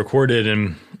before we recorded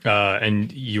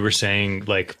and you were saying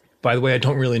like, by the way, I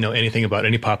don't really know anything about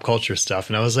any pop culture stuff.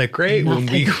 And I was like, great, well,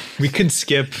 we can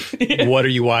skip what are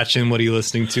you watching? What are you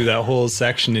listening to? That whole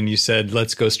section. And you said,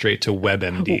 let's go straight to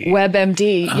WebMD.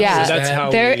 WebMD. Yeah. So that's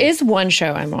how there is one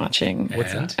show I'm watching.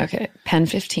 What's that? Okay. Pen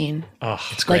 15. Oh,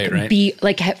 It's great,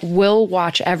 right? We'll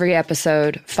watch every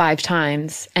episode 5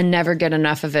 times and never get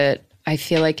enough of it. I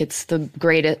feel like it's the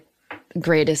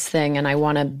greatest thing. And I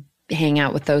want to hang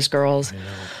out with those girls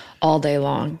all day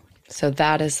long. So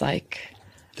that is like,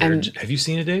 have you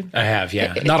seen it, Dave? I have,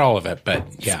 yeah. Not all of it, but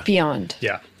yeah. beyond.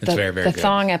 Yeah. It's very, very the good.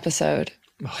 thong episode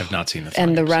I've not seen the thong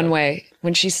and the episode. runway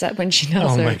when she tells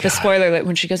Oh my her, God. the spoiler alert,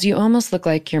 when she goes, you almost look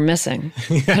like you're missing,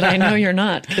 but I know you're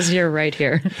not because you're right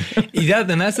here. Yeah,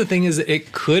 then that's the thing is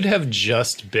it could have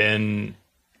just been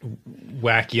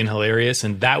wacky and hilarious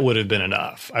and that would have been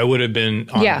enough. I would have been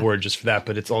on board just for that,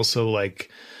 but it's also like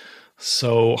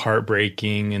so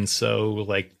heartbreaking and so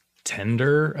like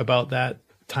tender about that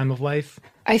time of life.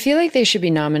 I feel like they should be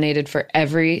nominated for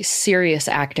every serious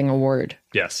acting award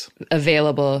Yes.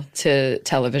 available to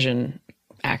television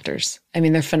actors. I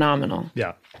mean, they're phenomenal.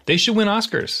 Yeah. They should win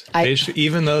Oscars. They should,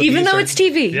 even though It's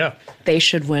TV, Yeah. they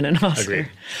should win an Oscar.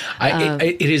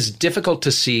 Agreed. It is difficult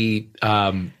to see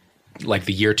like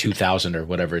the year 2000 or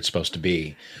whatever it's supposed to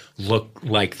be look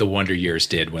like the Wonder Years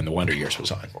did when the Wonder Years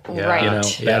was on. Yeah. Right. You know,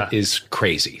 Yeah. that is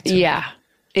crazy. to me. Yeah.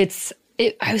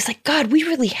 I was like, God, we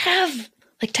really have,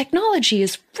 like, technology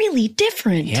is really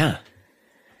different. Yeah.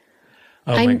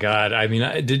 Oh my God. I mean,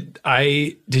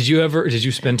 did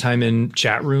you spend time in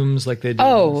chat rooms like they do?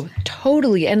 Oh,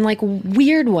 totally. And like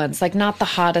weird ones, like not the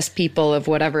hottest people of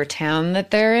whatever town that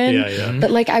they're in. Yeah, yeah.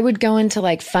 But like I would go into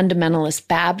like fundamentalist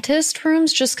Baptist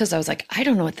rooms just because I was like, I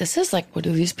don't know what this is. Like, what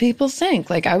do these people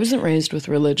think? Like I wasn't raised with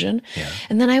religion. Yeah.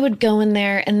 And then I would go in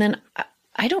there and then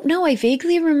I don't know. I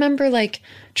vaguely remember like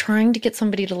trying to get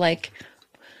somebody to like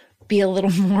be a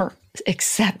little more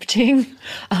accepting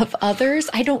of others.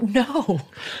 I don't know.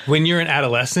 When you're an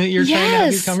adolescent, you're trying to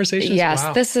have these conversations? Yes,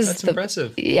 wow, this is that's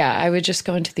impressive. Yeah, I would just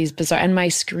go into these bizarre, and my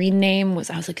screen name was,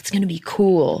 I was like, it's going to be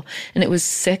cool. And it was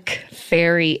Sick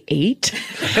Fairy 8.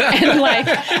 And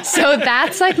like, so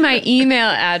that's like my email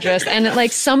address. And at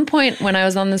like some point when I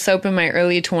was on the soap in my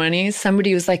early 20s,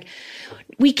 somebody was like,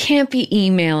 we can't be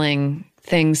emailing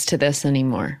things to this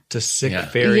anymore. To Sick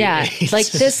Fairy. Yeah. Like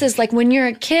this is like when you're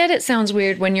a kid, it sounds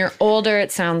weird. When you're older,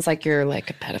 it sounds like you're like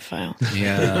a pedophile.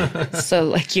 Yeah. So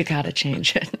like you got to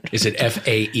change it. Is it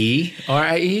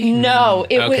FAERIE? No,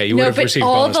 it Okay, you was, would no, have but received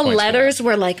all bonus the points for letters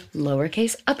were like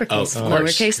lowercase, uppercase, of course.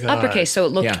 lowercase, God. uppercase. So it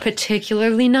looked Yeah.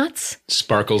 particularly nuts.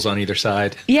 Sparkles on either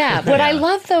side. Yeah. What I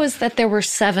love though is that there were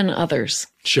 7 others,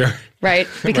 Sure. right?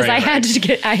 Because Right,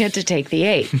 I had to take the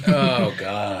 8. Oh,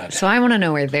 God. So I want to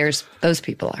know where those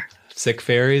people are. Sick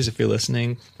Fairies, if you're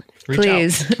listening, reach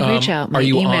Please out. reach out. My Are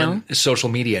you email. on social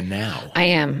media now? I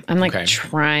am. I'm like Okay.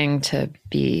 trying to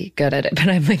be good at it, but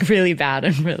I'm like really bad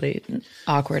and really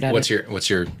awkward at What's it.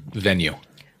 your venue?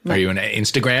 Are you an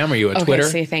Instagram? Are you a Okay, Twitter?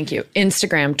 see, thank you.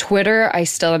 Instagram, Twitter, I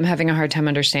still am having a hard time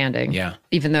understanding. Yeah.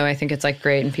 Even though I think it's like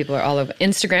great and people are all over.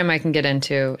 Instagram, I can get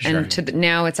into, and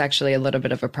now it's actually a little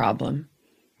bit of a problem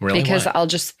Really? because Why? I'll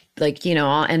just like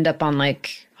I'll end up on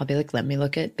like I'll be like, let me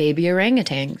look at baby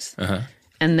orangutans,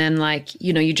 and then like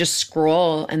you just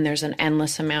scroll and there's an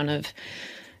endless amount of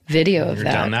video of You're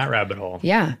that. down that rabbit hole.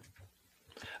 Yeah.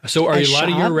 So are a lot of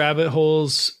your shop. rabbit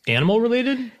holes animal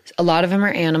related? A lot of them are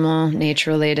animal,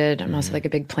 nature related. I'm also like a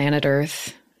big Planet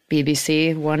Earth,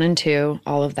 BBC 1 and 2,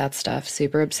 all of that stuff.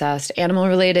 Super obsessed. Animal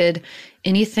related,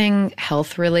 anything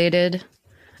health related.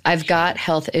 I've got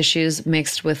health issues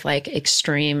mixed with like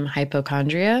extreme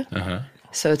hypochondria.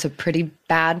 So it's a pretty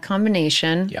bad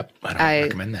combination. Yep. I don't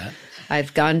recommend that.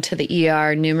 I've gone to the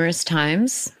ER numerous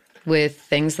times with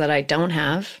things that I don't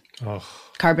have. Oh,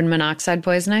 Carbon monoxide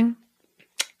poisoning.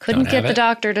 Couldn't Don't get have the it?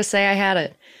 doctor to say I had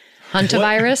it.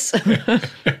 Huntavirus.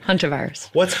 Huntavirus.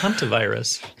 what's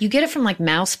Huntavirus? You get it from like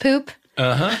mouse poop.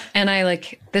 And I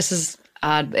like, this is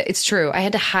odd, but it's true. I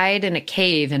had to hide in a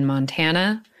cave in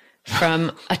Montana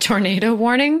from a tornado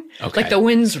warning. Okay. Like the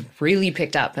winds really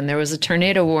picked up and there was a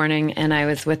tornado warning. And I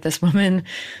was with this woman,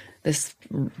 this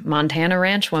Montana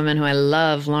ranch woman who I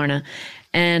love, Lorna.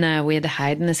 And we had to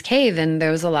hide in this cave and there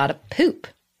was a lot of poop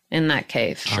in that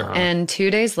cave. Sure. And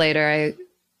 2 days later, I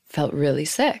felt really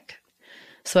sick.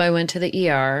 So I went to the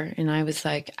ER and I was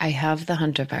like, I have the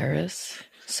Huntavirus.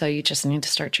 So you just need to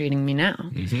start treating me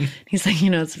now. He's like,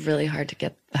 it's really hard to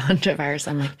get the Huntavirus.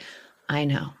 I'm like, I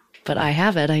know, but I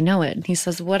have it. I know it. And he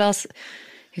says, what else?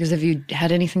 He goes, have you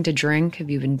had anything to drink? Have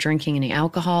you been drinking any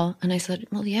alcohol? And I said,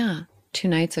 well, yeah, 2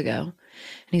 nights ago. And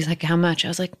he's like, how much? I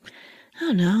was like, I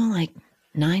don't know, like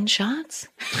 9 shots.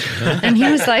 And he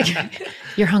was like,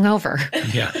 you're hungover.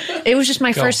 Yeah. It was just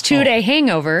my first 2-day home.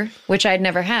 hangover, which I'd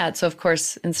never had. So, of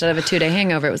course, instead of a 2-day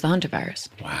hangover, it was the Huntavirus.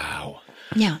 Wow.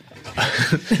 Yeah.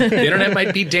 The internet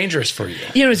might be dangerous for you.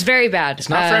 It's very bad. It's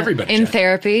not for everybody, In Jen.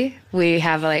 therapy, we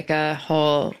have like a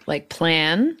whole like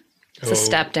plan. It's a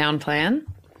step down plan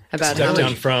about Step how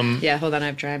down from. Yeah, hold on, I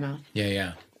have dry mouth.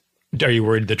 Yeah. Are you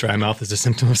worried that dry mouth is a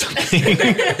symptom of something?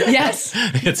 Yes.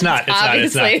 It's not.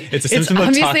 Obviously, It's a symptom of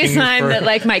obviously talking a sign for, that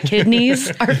like my kidneys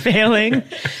are failing.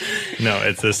 No,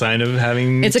 it's a sign of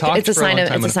having. It's a talked for sign long of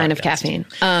time on a sign of podcast.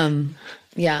 caffeine.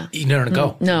 Yeah. No,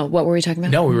 go. No, what were we talking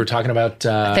about? No, we were talking about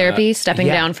Therapy, stepping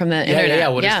down from the internet. Yeah.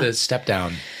 What is the step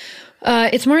down?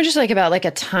 It's more just like about like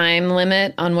a time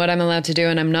limit on what I'm allowed to do,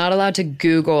 and I'm not allowed to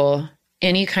Google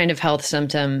any kind of health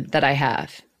symptom that I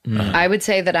have. I would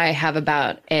say that I have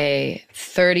about a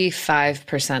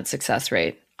 35% success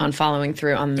rate on following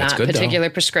through on That's that good,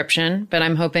 particular prescription, but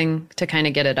I'm hoping to kind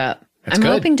of get it up. That's I'm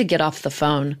good. hoping to get off the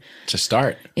phone To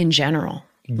start. in general.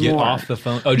 Get more. off the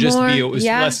phone. Oh, just More, be. It was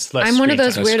yeah. less. I'm one of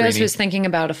those screen time. weirdos screening. who's thinking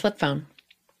about a flip phone.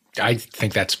 I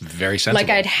think that's very sensible. Like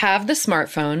I'd have the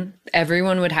smartphone.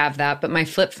 Everyone would have that. But my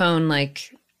flip phone,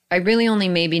 like I really only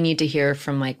maybe need to hear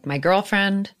from like my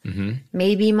girlfriend,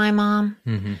 maybe my mom,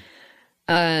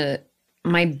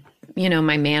 my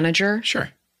manager. Sure.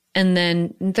 And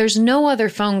then there's no other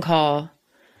phone call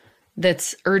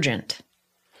that's urgent.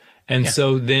 And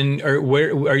so then,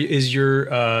 is your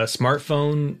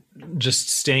smartphone just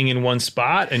staying in one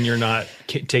spot, and you're not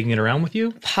taking it around with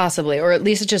you? Possibly. Or at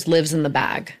least it just lives in the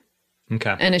bag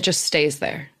Okay. and it just stays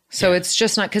there. So it's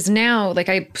just not, because now, like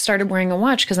I started wearing a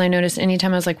watch because I noticed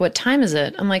anytime I was like, what time is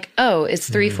it? I'm like, oh, it's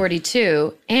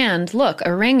 3:42. And look,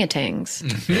 orangutans,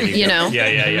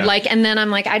 Yeah. Like, and then I'm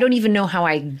like, I don't even know how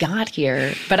I got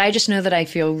here, but I just know that I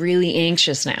feel really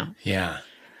anxious now. Yeah.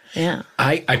 Yeah.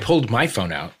 I pulled my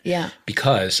phone out. Yeah.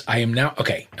 Because I am now,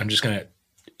 okay, I'm just going to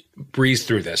breeze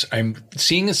through this. I'm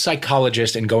seeing a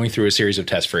psychologist and going through a series of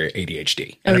tests for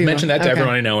ADHD. And I've mentioned that to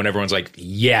everyone I know, and everyone's like,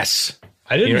 yes.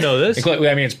 I didn't know this.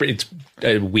 I mean, it's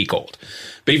a week old.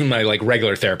 But even my like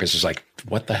regular therapist is like,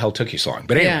 what the hell took you so long?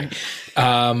 But anyway,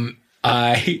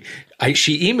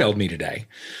 she emailed me today.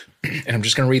 And I'm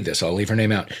just going to read this. I'll leave her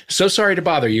name out. So sorry to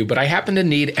bother you, but I happen to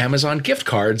need Amazon gift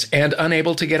cards and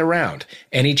unable to get around.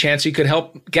 Any chance you could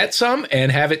help get some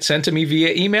and have it sent to me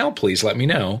via email? Please let me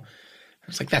know. I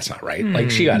was like, that's not right.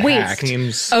 Like, she got hacked.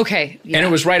 Okay. Yeah. And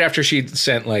it was right after she'd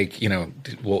sent, like,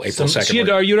 April 2nd. You'd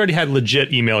already had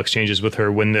legit email exchanges with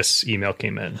her when this email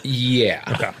came in.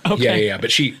 Yeah. Okay. Yeah.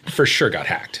 But she for sure got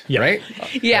hacked. Yeah. Right?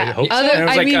 Yeah. I hope so. And I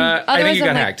was I think you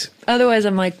got hacked. Otherwise,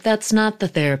 I'm like, that's not the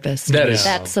therapist.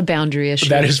 That's a boundary issue.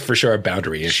 That is for sure a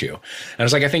boundary issue. And I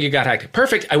was like, I think you got hacked.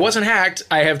 Perfect. I wasn't hacked.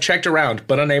 I have checked around,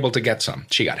 but unable to get some.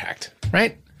 She got hacked.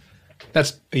 Right?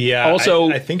 That's also.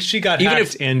 I think she got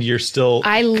hacked, and you're still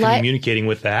communicating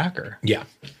with the hacker. Yeah.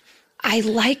 I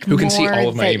like who can see all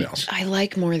of my emails. I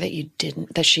like more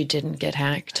that she didn't get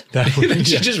hacked.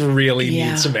 She just really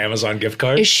needs some Amazon gift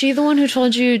cards. Is she the one who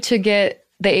told you to get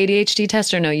the ADHD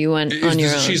test, or no? You went on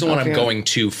your own. She's the one I'm going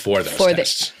to for those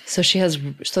tests.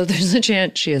 So there's a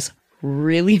chance she has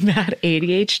really bad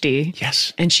ADHD.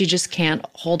 Yes. And she just can't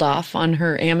hold off on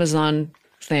her Amazon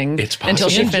thing it's until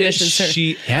she finishes her.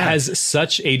 She has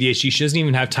such ADHD. She doesn't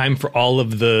even have time for all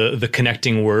of the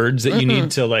connecting words that you need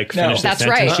to like finish the sentence.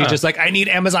 Right. She's just like, I need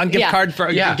Amazon gift card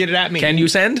for get it at me. Can you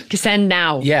send? Send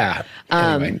now. Yeah.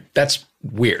 Anyway, that's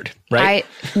weird, right?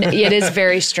 It is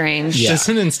very strange. Yeah.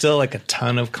 Doesn't instill like a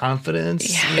ton of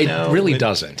confidence. Yeah. It really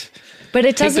doesn't. But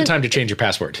it doesn't take the time to change your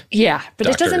password. Yeah, but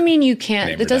it doesn't mean you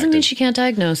can't. It doesn't mean she can't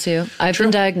diagnose you. I've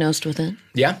been diagnosed with it.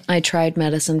 Yeah. I tried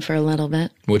medicine for a little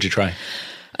bit. What'd you try?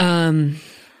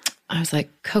 I was like,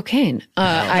 cocaine.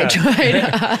 I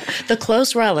tried the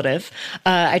close relative.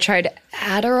 I tried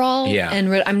Adderall. Yeah.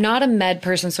 And I'm not a med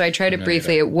person, so I tried it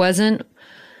briefly. It wasn't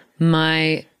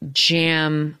my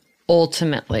jam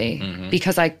ultimately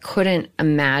because I couldn't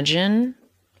imagine.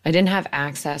 I didn't have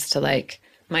access to like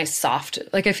my soft,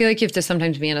 like I feel like you have to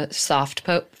sometimes be in a soft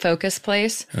focus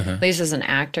place, at least as an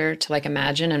actor, to like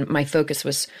imagine. And my focus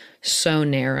was so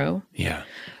narrow. Yeah.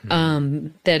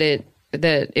 That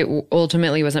it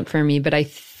ultimately wasn't for me. But I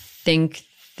think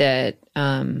that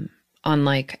on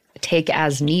like take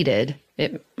as needed,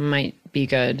 it might be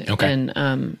good. Okay.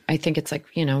 And I think it's like,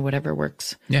 whatever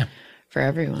works for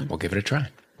everyone. We'll give it a try.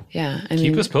 Yeah. I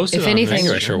Keep us posted if on anything,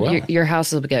 this. I sure will. Your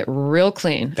house will get real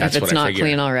clean That's if it's what I not figured.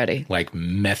 clean already. Like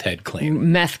meth head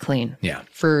clean. Meth clean. Yeah.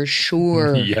 For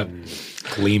sure. Yep.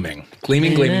 Gleaming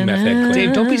meth head clean.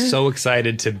 Dave, don't be so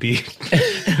excited to be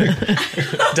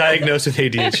diagnosed with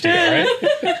ADHD, all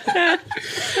right?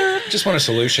 Just want a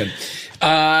solution.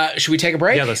 Should we take a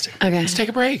break? Yeah, let's take Let's take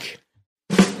a break.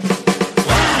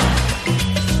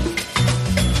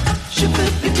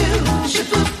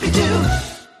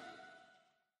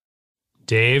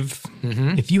 Dave,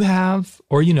 if you have,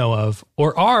 or you know of,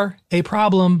 or are a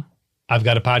problem, I've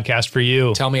got a podcast for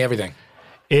you. Tell me everything.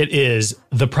 It is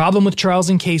The Problem with Charles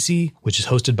and Casey, which is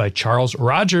hosted by Charles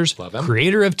Rogers,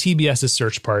 creator of TBS's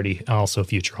Search Party, and also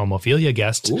future homophilia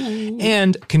guest,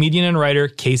 and comedian and writer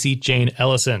Casey Jane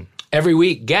Ellison. Every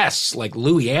week, guests like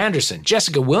Louis Anderson,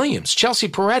 Jessica Williams, Chelsea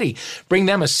Peretti bring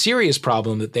them a serious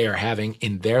problem that they are having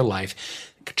in their life.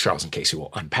 Charles and Casey will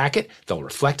unpack it, they'll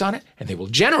reflect on it, and they will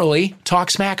generally talk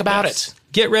smack about it.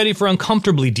 Get ready for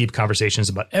uncomfortably deep conversations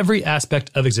about every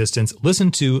aspect of existence.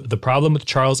 Listen to The Problem with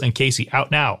Charles and Casey,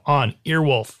 out now on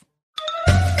Earwolf.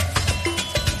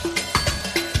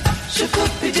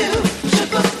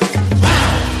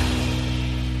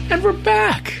 And we're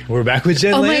back. We're back with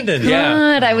Jen Landon. Oh my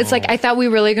God. I was like, I thought we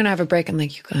were really going to have a break. I'm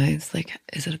like, you guys, like,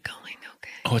 is it going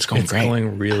okay? Oh, it's going great. It's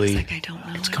going really. I don't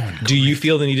know. It's going Do you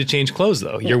feel the need to change clothes,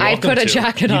 though? You're welcome I put a to.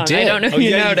 jacket on. did. I don't know if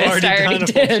you noticed. I already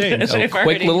did. A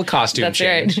quick little costume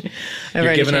change. Right.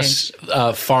 You're giving us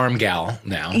farm gal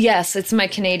now. Yes, it's my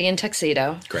Canadian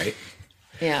tuxedo. Great.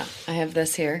 Yeah, I have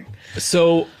this here.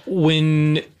 So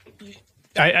when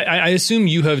I assume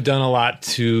you have done a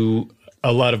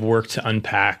lot of work to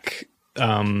unpack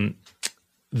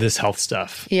this health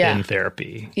stuff in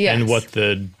therapy and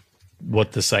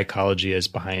what the psychology is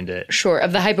behind it. Sure,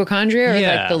 of the hypochondria or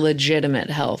like the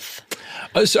legitimate health.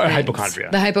 Oh, sorry,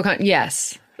 hypochondria.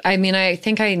 Yes. I mean, I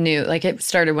think I knew, like it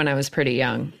started when I was pretty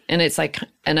young, and it's like,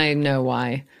 and I know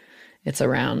why it's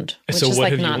around, which so is what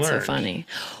like have you not so learned? funny.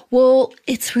 Well,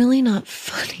 it's really not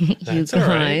funny, you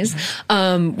guys.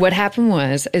 What happened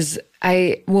was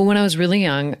when I was really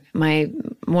young,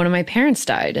 one of my parents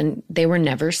died, and they were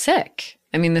never sick.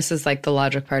 I mean, this is like the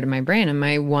logic part of my brain.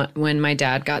 And when my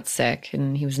dad got sick,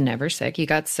 and he was never sick, he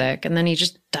got sick and then he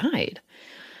just died.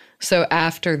 So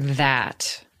after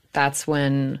that, that's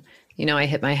when, I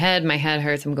hit my head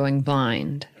hurts, I'm going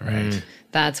blind. Right.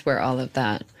 That's where all of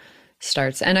that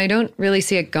starts. And I don't really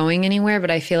see it going anywhere,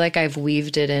 but I feel like I've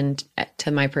weaved it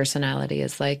into my personality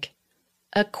as like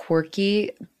a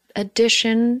quirky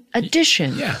addition.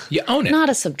 Yeah, you own it. Not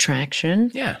a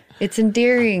subtraction. Yeah. It's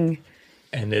endearing.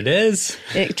 And it is.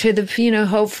 To the,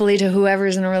 hopefully to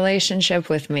whoever's in a relationship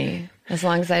with me, as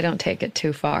long as I don't take it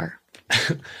too far.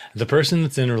 The person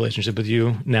that's in a relationship with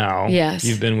you now, yes,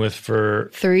 you've been with for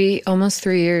almost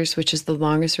 3 years, which is the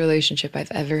longest relationship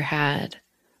I've ever had.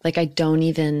 Like, I don't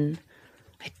even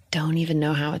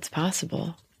know how it's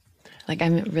possible. Like,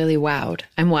 I'm really wowed.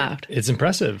 I'm wowed. It's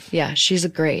impressive. Yeah, she's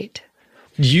great.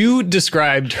 You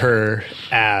described her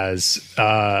as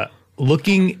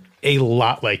looking a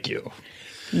lot like you.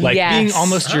 Like being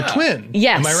almost your twin.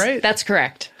 Yes. Am I right? That's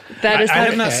correct. That is. I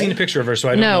have not seen a picture of her, so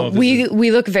I don't know. No,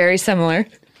 we look very similar.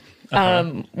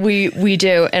 We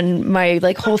do. And my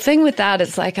like whole thing with that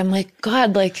is like, I'm like,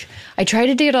 God, like I try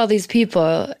to date all these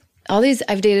people,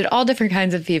 I've dated all different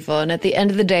kinds of people. And at the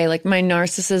end of the day, like my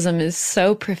narcissism is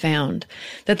so profound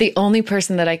that the only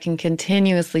person that I can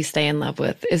continuously stay in love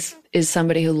with is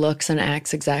somebody who looks and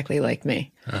acts exactly like me.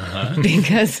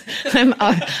 Because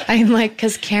I'm like,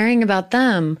 because caring about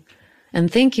them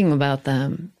and thinking about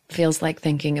them feels like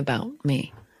thinking about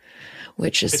me,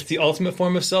 which is... It's the ultimate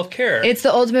form of self-care. It's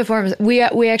the ultimate form. We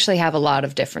actually have a lot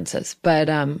of differences, but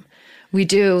we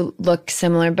do look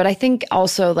similar. But I think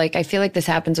also, like, I feel like this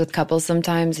happens with couples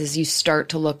sometimes, is you start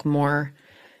to look more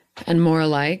and more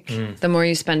alike the more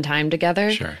you spend time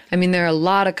together. Sure. I mean, there are a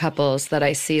lot of couples that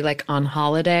I see like on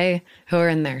holiday who are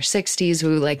in their 60s,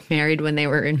 who like married when they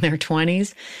were in their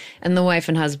 20s, and the wife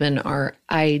and husband are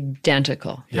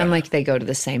identical. Yeah. I'm like, they go to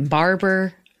the same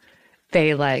barber.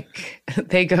 They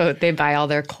buy all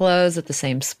their clothes at the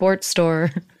same sports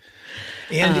store.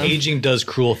 And aging does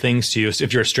cruel things to you,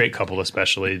 if you're a straight couple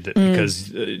especially, because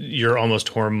you're almost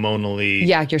hormonally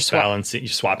balancing. You're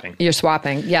swapping. You're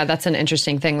swapping. Yeah, that's an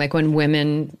interesting thing. Like when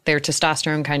women, their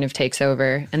testosterone kind of takes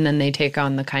over, and then they take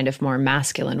on the kind of more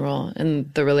masculine role in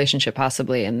the relationship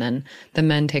possibly, and then the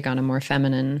men take on a more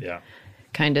feminine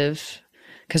kind of,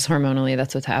 because hormonally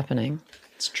that's what's happening.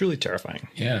 It's truly terrifying.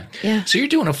 Yeah. Yeah. So you're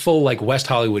doing a full like West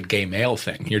Hollywood gay male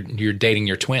thing. You're dating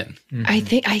your twin. Mm-hmm.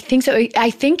 I think so. I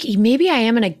think maybe I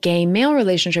am in a gay male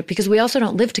relationship because we also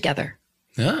don't live together.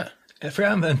 Yeah.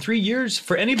 In 3 years,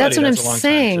 for anybody, that's what I'm a long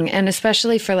saying. time. And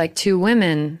especially for like two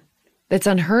women, it's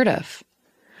unheard of.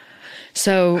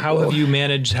 So how have you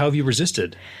managed? How have you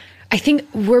resisted? I think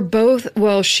we're both,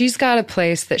 well, she's got a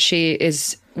place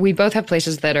that we both have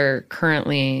places that are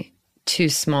currently too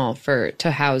small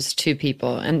to house two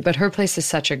people, but her place is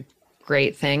such a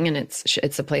great thing, and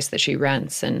it's a place that she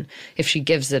rents, and if she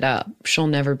gives it up, she'll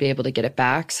never be able to get it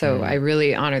back. So I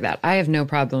really honor that. I have no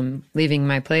problem leaving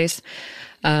my place,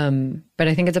 but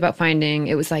I think it's about finding.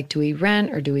 It was like, do we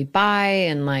rent or do we buy?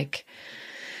 And like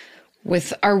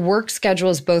with our work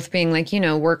schedules both being like,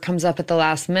 work comes up at the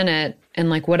last minute, and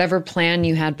like whatever plan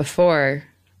you had before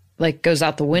like goes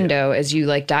out the window as you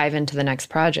like dive into the next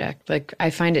project. Like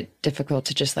I find it difficult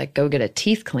to just like go get a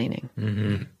teeth cleaning.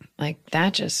 Mm-hmm. Like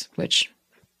that which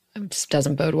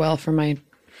doesn't bode well for my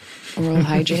oral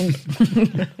hygiene.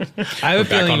 I have a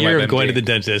feeling you're going to the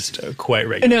dentist quite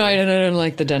regularly. No, I don't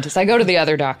like the dentist. I go to the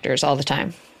other doctors all the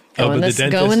time. Going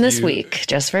this week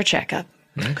just for a checkup.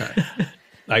 Okay.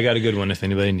 I got a good one if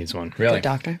anybody needs one. Really? Good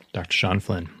doctor? Dr. Sean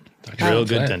Flynn. Real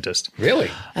good dentist.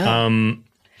 Really?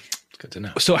 Good to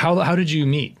know. So how did you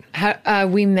meet?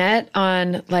 We met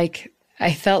on like,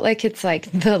 I felt like it's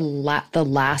like the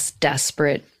last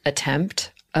desperate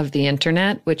attempt of the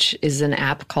internet, which is an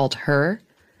app called Her.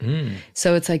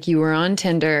 So it's like you were on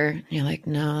Tinder, and you're like,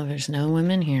 no, there's no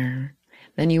women here.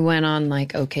 Then you went on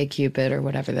like OkCupid or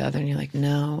whatever the other, and you're like,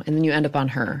 no. And then you end up on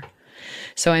Her.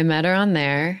 So I met her on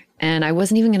there, and I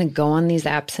wasn't even going to go on these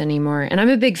apps anymore. And I'm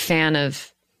a big fan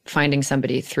of finding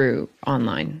somebody through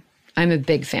online. I'm a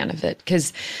big fan of it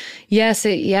because, yes,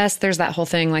 there's that whole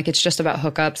thing. Like it's just about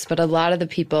hookups, but a lot of the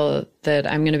people that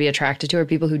I'm going to be attracted to are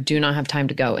people who do not have time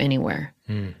to go anywhere.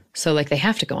 So like they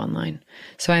have to go online.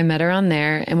 So I met her on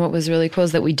there. And what was really cool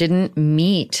is that we didn't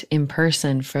meet in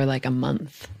person for like a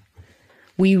month.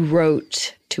 We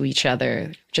wrote to each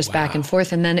other just back and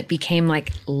forth. And then it became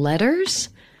like letters.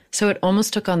 So it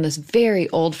almost took on this very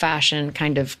old fashioned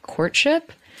kind of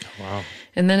courtship. Wow.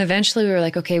 And then eventually we were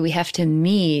like, okay, we have to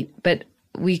meet, but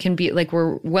we can be like,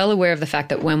 we're well aware of the fact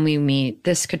that when we meet,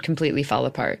 this could completely fall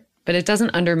apart. But it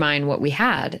doesn't undermine what we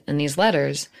had in these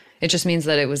letters. It just means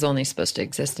that it was only supposed to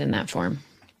exist in that form.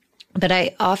 But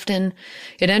it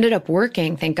ended up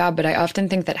working, thank God. But I often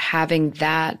think that having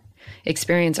that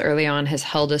experience early on has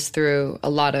held us through a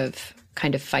lot of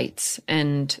kind of fights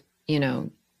and,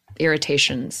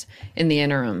 irritations in the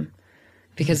interim.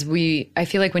 Because I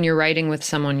feel like when you're writing with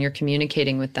someone, you're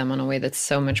communicating with them in a way that's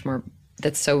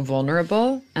so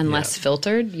vulnerable and less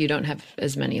filtered. You don't have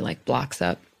as many like blocks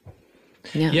up.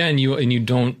 Yeah, and you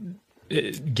don't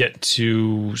get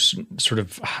to sort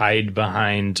of hide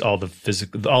behind all the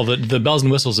the bells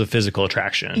and whistles of physical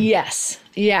attraction. Yes.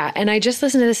 Yeah. And I just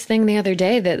listened to this thing the other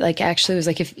day that like actually was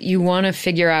like, if you want to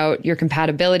figure out your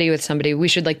compatibility with somebody, we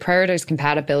should like prioritize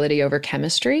compatibility over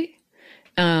chemistry.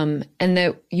 And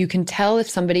that you can tell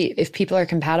if people are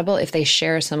compatible, if they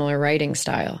share a similar writing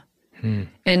style.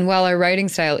 And while our writing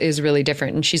style is really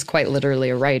different, and she's quite literally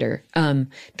a writer,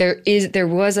 there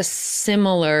was a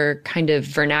similar kind of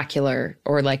vernacular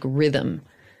or like rhythm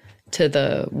to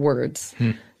the words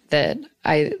that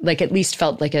I like at least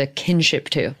felt like a kinship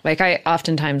to. Like I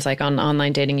oftentimes like on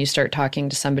online dating, you start talking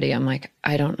to somebody, I'm like,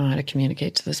 I don't know how to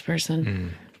communicate to this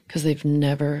person because they've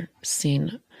never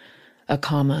seen a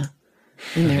comma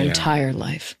in their entire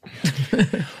life.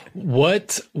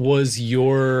 What was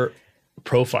your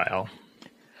profile?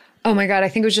 Oh my God, I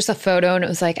think it was just a photo and it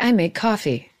was like, I make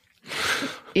coffee.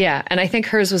 Yeah, and I think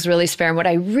hers was really spare. And what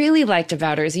I really liked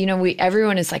about her is,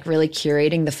 everyone is like really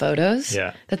curating the photos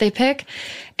that they pick.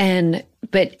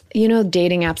 But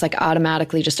dating apps like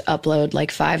automatically just upload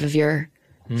like 5 of your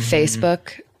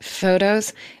Facebook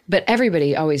photos. But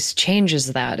everybody always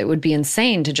changes that. It would be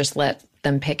insane to just let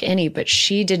them pick any, but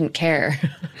she didn't care.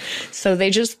 So they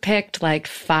just picked like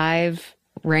 5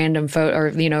 random photo or,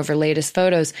 of her latest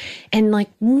photos. And like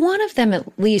one of them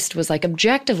at least was like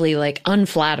objectively like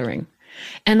unflattering.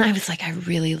 And I was like, I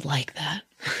really like that.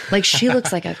 Like she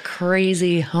looks like a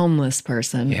crazy homeless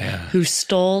person who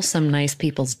stole some nice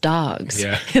people's dogs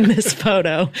in this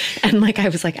photo. And like, I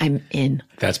was like, I'm in.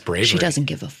 That's bravery. She doesn't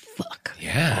give a fuck.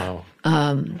 Yeah.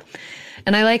 Wow.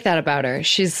 And I like that about her.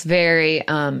 She's very,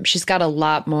 she's got a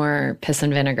lot more piss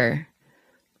and vinegar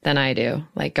than I do,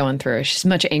 like going through. She's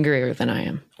much angrier than I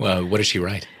am. Well, what does she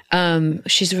write?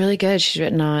 She's really good. She's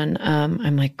written on,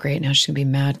 I'm like, great, now she's gonna be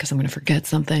mad because I'm gonna forget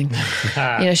something.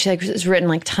 She like has written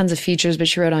like tons of features, but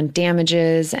she wrote on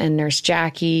Damages and Nurse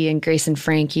Jackie and Grace and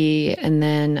Frankie, and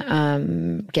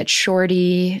then Get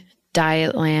Shorty,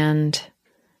 Dietland.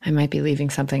 I might be leaving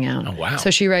something out. Oh, wow.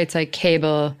 So she writes like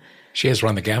cable. She has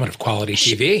run the gamut of quality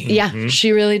TV. Yeah,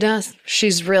 she really does.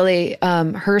 She's really,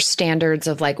 her standards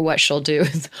of like what she'll do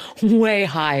is way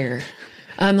higher.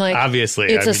 I'm like,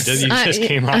 obviously, you just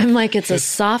came off. I'm like, it's a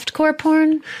softcore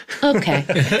porn. Okay.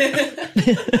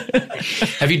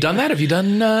 Have you done that? Have you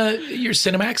done your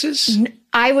Cinemaxes?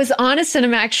 I was on a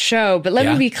Cinemax show, but let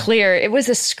me be clear. It was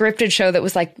a scripted show that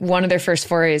was like one of their first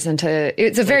forays into,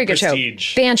 it's a very good Prestige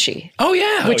show. Banshee. Oh,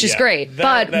 yeah. Which is great.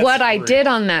 But what I did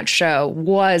on that show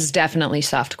was definitely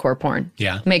softcore porn.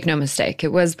 Yeah. Make no mistake.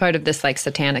 It was part of this like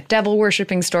satanic devil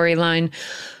worshipping storyline.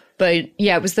 But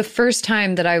yeah, it was the first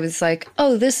time that I was like,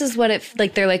 oh, this is what it,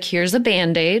 like, they're like, here's a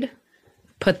Band-Aid.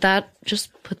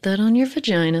 Just put that on your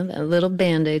vagina, that little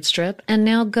Band-Aid strip. And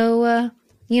now go,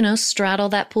 straddle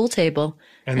that pool table.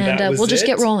 And we'll just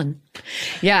get rolling.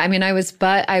 Yeah, I mean, I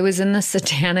was in the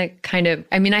satanic kind of,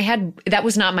 I mean, that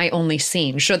was not my only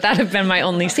scene. Should that have been my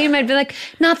only scene? I'd be like,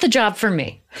 not the job for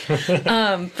me.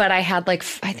 But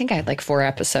I think I had like 4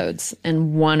 episodes.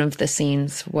 And one of the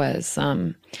scenes was,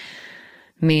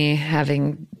 me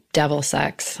having devil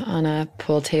sex on a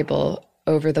pool table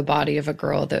over the body of a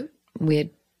girl that we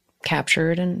had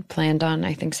captured and planned on,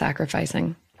 I think,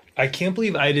 sacrificing. I can't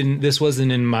believe this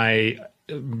wasn't in my,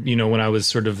 when I was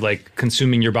sort of like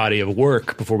consuming your body of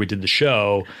work before we did the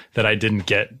show, that I didn't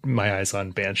get my eyes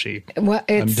on Banshee. Well,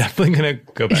 I'm definitely going to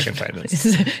go back and find this.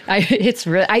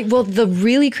 The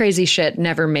really crazy shit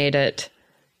never made it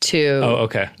to. Oh,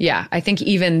 okay. Yeah. I think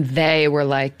even they were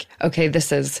like, okay,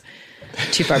 this is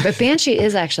too far. But Banshee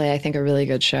is actually, I think, a really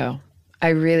good show.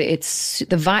 I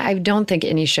don't think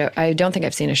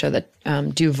I've seen a show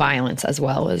that do violence as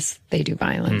well as they do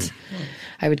violence.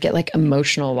 I would get like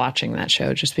emotional watching that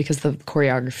show just because the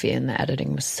choreography and the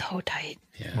editing was so tight.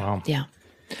 Yeah. Wow. Yeah.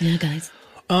 Yeah, guys.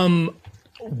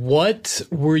 What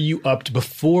were you up to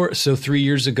before? So 3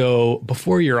 years ago,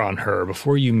 before you're on Her,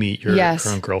 before you meet your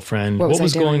current girlfriend, what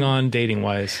was going on dating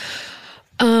wise?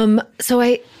 So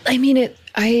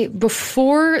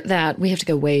before that, we have to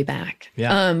go way back.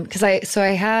 Yeah.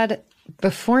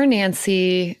 Before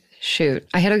Nancy,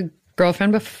 I had a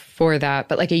girlfriend before that,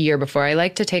 but like a year before. I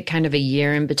like to take kind of a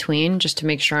year in between just to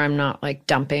make sure I'm not like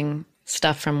dumping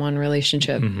stuff from one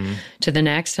relationship to the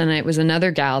next. And it was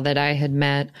another gal that I had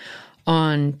met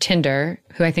on Tinder,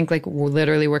 who I think like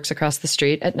literally works across the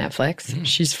street at Netflix.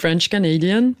 She's French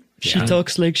Canadian. She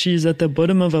talks like she's at the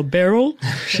bottom of a barrel.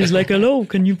 She's like, hello,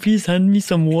 can you please hand me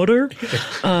some water?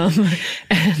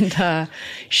 And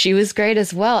she was great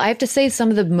as well. I have to say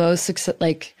some of the most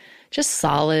like just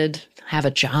solid, have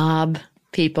a job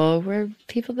people were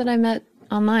people that I met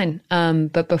online.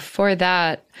 But before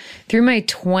that, through my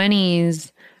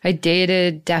 20s, I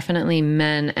dated definitely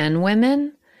men and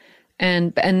women.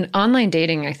 And online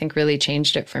dating, I think, really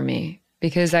changed it for me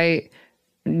because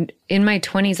in my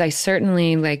 20s, I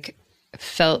certainly like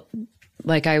felt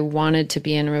like I wanted to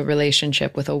be in a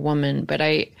relationship with a woman, but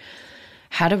I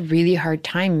had a really hard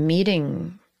time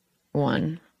meeting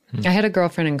one. I had a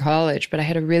girlfriend in college, but I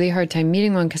had a really hard time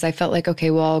meeting one because I felt like, okay,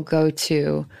 well, I'll go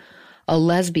to a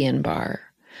lesbian bar.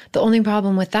 The only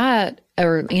problem with that,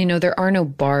 or, you know, there are no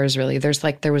bars really. There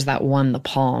was that one, the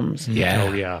Palms. Yeah.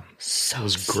 Oh, yeah. So it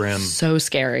was grim. So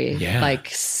scary. Yeah. Like,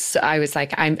 so I was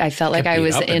like, I felt like I beat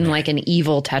was up in in like an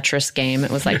evil Tetris game.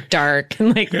 It was like dark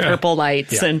and like purple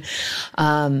lights. Yeah.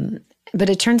 And, but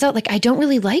it turns out like I don't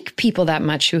really like people that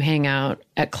much who hang out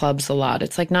at clubs a lot.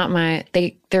 It's like not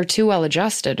they're too well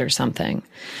adjusted or something.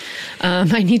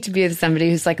 I need to be with somebody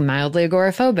who's like mildly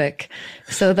agoraphobic.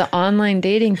 So the online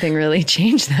dating thing really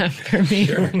changed that for me.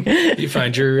 Sure. You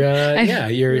find your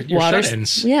water,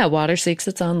 shut-ins. Yeah, water seeks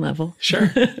its own level.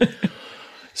 Sure.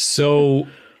 So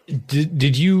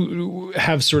did you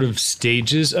have sort of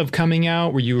stages of coming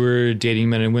out where you were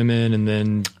dating men and women and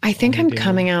then? I think I'm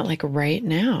coming out like right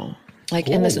now. Like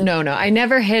in this, no, I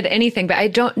never hid anything, but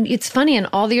it's funny, in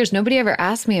all the years, nobody ever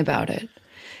asked me about it.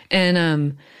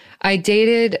 And I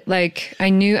dated, like,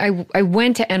 I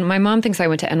went to, and my mom thinks I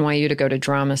went to NYU to go to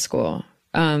drama school.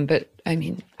 But I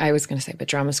mean, I was going to say, but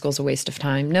drama school's a waste of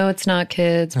time. No, it's not,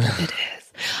 kids, but it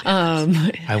is.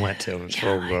 I went to. It's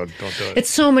so good. Don't do it. It's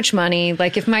so much money.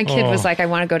 Like if my kid was like, I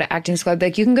want to go to acting school, I'd be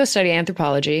like, you can go study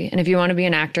anthropology. And if you want to be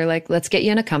an actor, like, let's get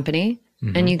you in a company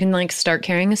and you can like start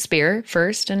carrying a spear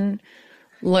first and,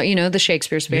 you know, the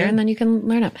Shakespeare spear, and then you can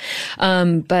learn up.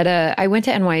 But I went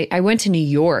to NYU. I went to New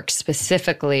York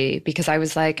specifically because I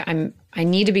was like, I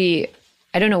need to be,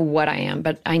 I don't know what I am,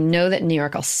 but I know that in New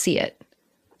York I'll see it.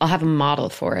 I'll have a model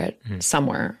for it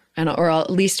somewhere, or I'll at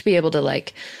least be able to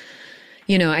like,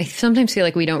 you know, I sometimes feel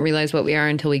like we don't realize what we are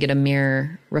until we get a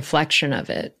mirror reflection of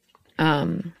it.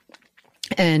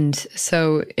 And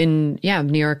so New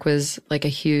York was like a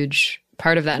huge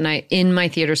part of that. And in my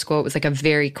theater school, it was like a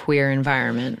very queer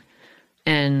environment,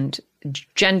 and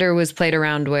gender was played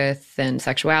around with, and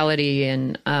sexuality.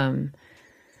 And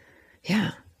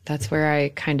that's where I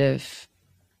kind of,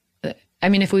 I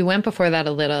mean, if we went before that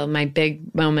a little, my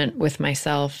big moment with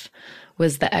myself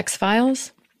was the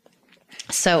X-Files.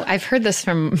 So I've heard this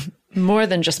from more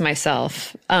than just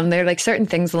myself. There are like certain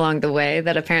things along the way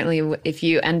that apparently if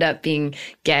you end up being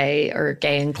gay or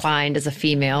gay inclined as a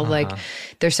female, like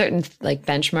there's certain like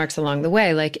benchmarks along the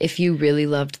way. Like if you really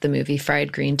loved the movie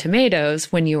Fried Green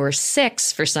Tomatoes when you were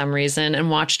 6 for some reason and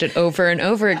watched it over and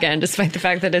over again, despite the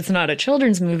fact that it's not a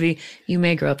children's movie, you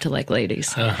may grow up to like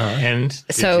ladies. And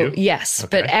so you? yes,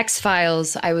 Okay. but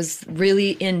X-Files, I was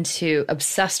really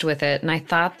obsessed with it. And I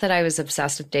thought that I was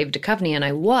obsessed with David Duchovny, and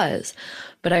I was.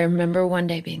 But I remember one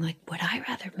day being like, would I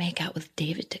rather make out with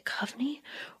David Duchovny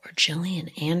or Gillian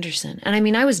Anderson? And I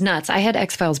mean, I was nuts. I had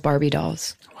X-Files Barbie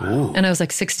dolls. Wow. And I was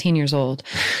like 16 years old.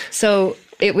 So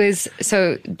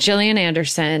Gillian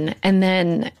Anderson, and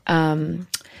then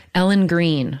Ellen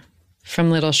Green from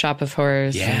Little Shop of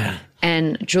Horrors. Yeah.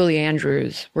 And Julie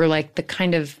Andrews were like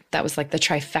that was like the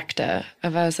trifecta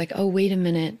of, I was like, oh, wait a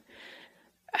minute.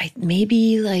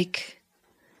 Maybe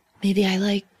I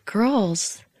like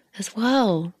girls as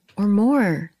well, or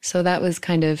more. So that was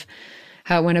kind of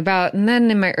how it went about. And then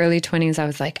in my early 20s, I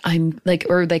was like,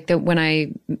 when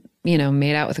I, you know,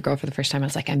 made out with a girl for the first time, I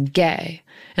was like, I'm gay.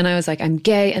 And I was like, I'm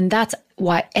gay. And that's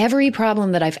why every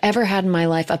problem that I've ever had in my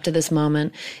life up to this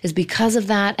moment is because of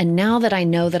that. And now that I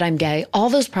know that I'm gay, all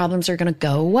those problems are going to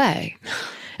go away.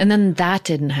 And then that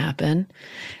didn't happen.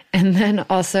 And then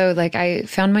also, like, I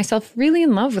found myself really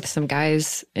in love with some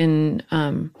guys in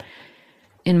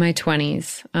my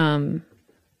 20s. I'm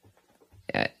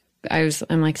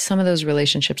like, some of those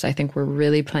relationships I think were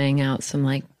really playing out some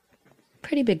like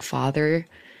pretty big father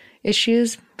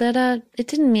issues, but it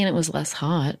didn't mean it was less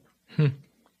hot.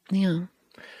 Yeah.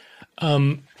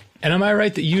 And am I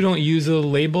right that you don't use a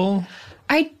label?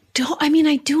 I do and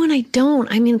I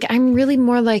don't. I mean, I'm really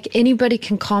more like anybody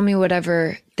can call me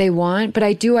whatever they want, but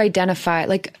I do identify,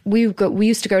 like we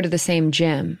used to go to the same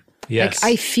gym. Yes.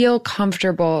 Like I feel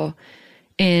comfortable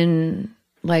in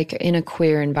like in a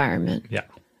queer environment. Yeah.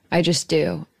 I just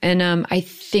do. And I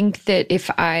think that if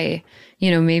I,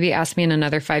 maybe ask me in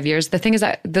another 5 years, the thing is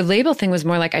that the label thing was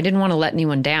more like I didn't want to let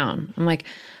anyone down. I'm like,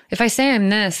 if I say I'm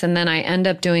this and then I end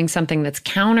up doing something that's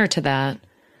counter to that,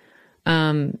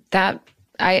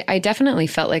 I definitely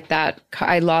felt like that.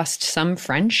 I lost some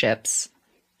friendships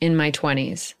in my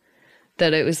 20s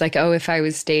that it was like, oh, if I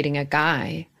was dating a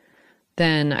guy,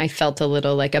 then I felt a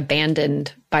little like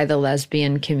abandoned by the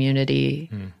lesbian community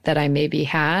that I maybe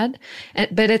had.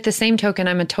 But at the same token,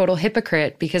 I'm a total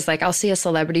hypocrite because like I'll see a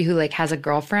celebrity who like has a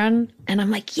girlfriend and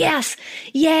I'm like, yes,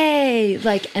 yay.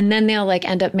 Like, and then they'll like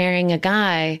end up marrying a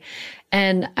guy.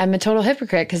 And I'm a total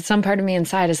hypocrite because some part of me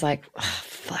inside is like, oh,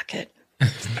 fuck it.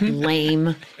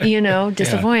 Lame,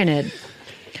 disappointed. Yeah.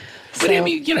 But I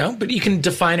mean, but you can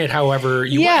define it however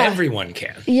you want. Everyone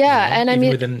can. Yeah. And I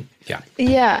mean, within,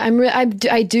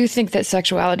 I do think that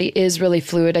sexuality is really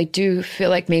fluid. I do feel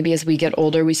like maybe as we get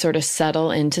older, we sort of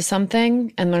settle into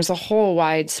something and there's a whole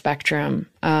wide spectrum.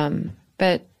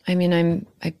 But I mean,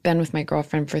 I've been with my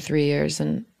girlfriend for 3 years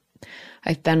and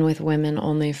I've been with women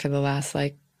only for the last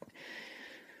 7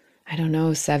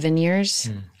 years.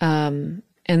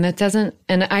 And that doesn't,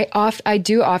 and I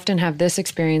do often have this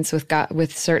experience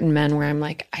with certain men where I'm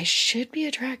like, I should be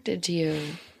attracted to you,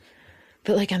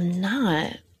 but like, I'm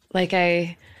not.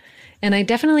 I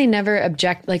definitely never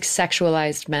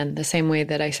sexualized men the same way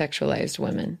that I sexualized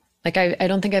women. Like, I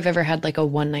don't think I've ever had like a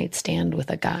one night stand with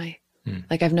a guy.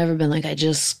 Like, I've never been like, I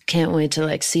just can't wait to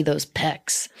like see those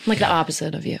pecs. I'm like the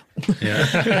opposite of you.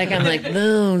 Yeah. Like, I'm like,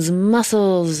 those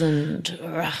muscles and,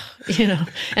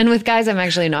 and with guys, I'm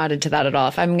actually not into that at all.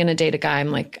 If I'm going to date a guy,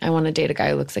 I'm like, I want to date a guy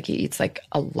who looks like he eats like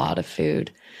a lot of food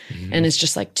and is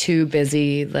just like too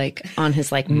busy, like on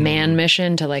his like man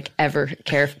mission to like ever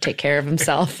take care of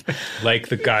himself. Like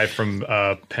the guy from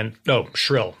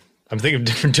Shrill. I'm thinking of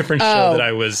different show that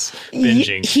I was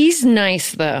binging. He's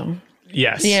nice though.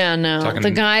 Yes. Yeah, no.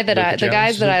 The guys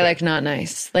that I like, not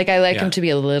nice. Like, I like him to be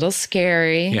a little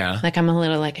scary. Yeah. Like, I'm a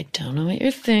little like, I don't know what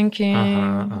you're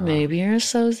thinking. Maybe you're a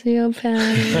sociopath.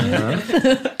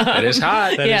 That is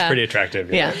hot. That is pretty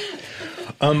attractive. Yeah.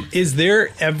 Was there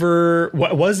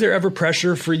ever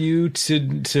pressure for you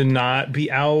to not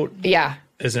be out? Yeah.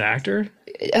 As an actor?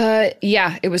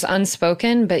 Yeah, it was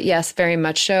unspoken, but yes, very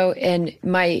much so. And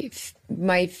my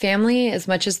family, as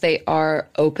much as they are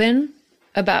open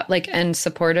about and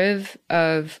supportive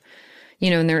of,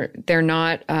 and they're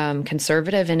not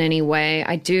conservative in any way.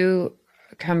 I do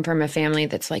come from a family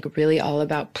that's like really all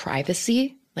about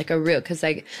privacy, because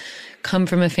I come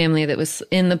from a family that was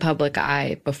in the public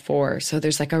eye before. So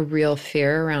there's like a real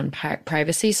fear around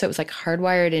privacy. So it was like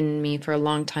hardwired in me for a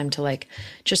long time to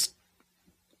just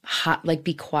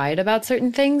be quiet about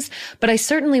certain things. But I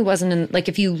certainly wasn't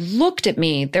if you looked at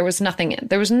me, there was nothing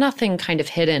kind of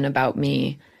hidden about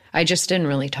me. I just didn't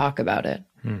really talk about it.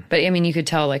 But I mean, you could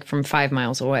tell from 5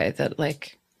 miles away that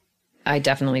I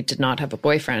definitely did not have a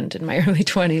boyfriend in my early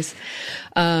 20s.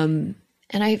 And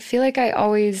I feel like I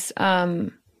always,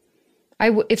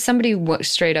 if somebody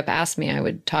straight up asked me, I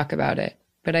would talk about it.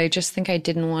 But I just think I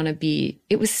didn't want to be,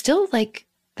 it was still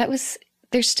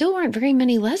there still weren't very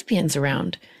many lesbians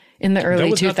around in the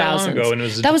early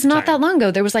 2000s. That was not that long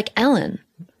ago. There was Ellen.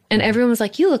 And everyone was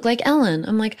like, you look like Ellen.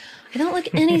 I'm like, I don't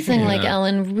look anything like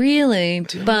Ellen, really,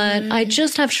 but I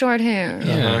just have short hair.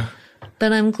 Yeah.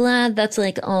 But I'm glad that's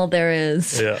all there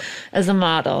is as a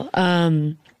model.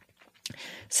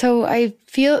 So I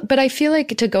feel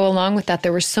like to go along with that,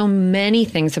 there were so many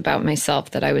things about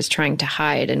myself that I was trying to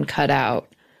hide and cut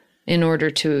out in order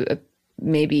to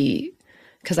maybe,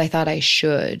 because I thought I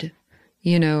should,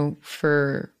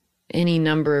 for any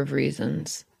number of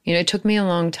reasons. It took me a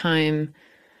long time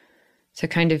to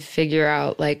kind of figure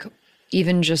out,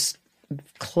 even just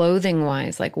clothing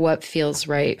wise, what feels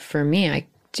right for me.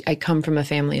 I come from a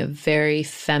family of very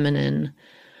feminine,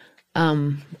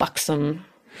 buxom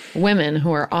women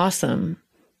who are awesome,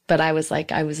 but I was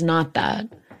not that.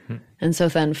 And so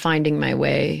then finding my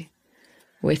way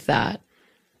with that.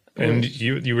 And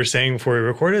you were saying before we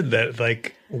recorded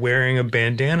that wearing a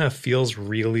bandana feels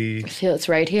really... It's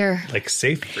right here.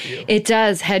 Safe for you. It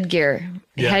does. Headgear.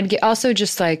 Yeah. Headgear. Also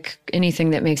just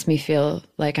anything that makes me feel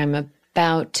like I'm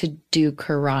about to do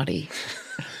karate.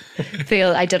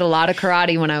 I did a lot of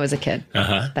karate when I was a kid.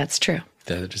 Uh-huh. That's true.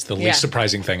 Just the least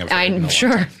surprising thing I've heard. I'm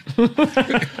sure.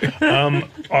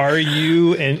 Are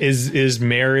you, and is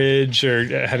marriage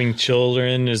or having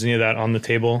children, is any of that on the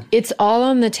table? It's all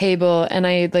on the table. And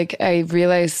I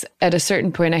realize at a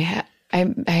certain point I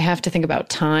have to think about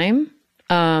time.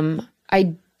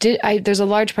 There's a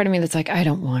large part of me that's I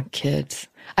don't want kids.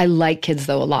 I like kids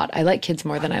though a lot. I like kids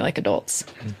more than I like adults.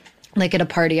 like at a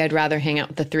party, I'd rather hang out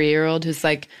with the 3-year-old who's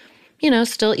like,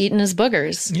 still eating his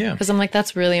boogers. Yeah. Because I'm like,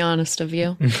 that's really honest of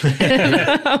you.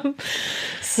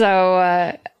 So,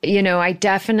 I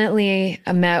definitely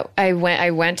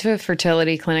I went to a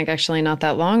fertility clinic actually not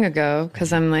that long ago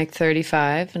because I'm like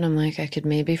 35 and I'm like, I could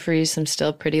maybe freeze some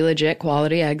still pretty legit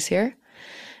quality eggs here.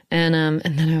 And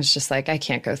then I was just like, I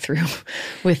can't go through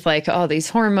with like all these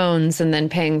hormones and then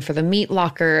paying for the meat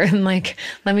locker. And like,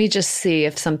 let me just see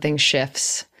if something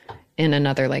shifts in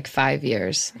another like 5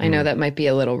 years. I know that might be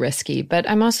a little risky, but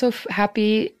I'm also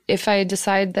happy if I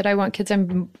decide that I want kids.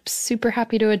 I'm super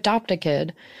happy to adopt a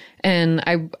kid. And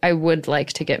I would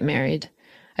like to get married.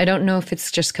 I don't know if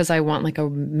it's just because I want like a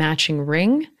matching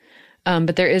ring.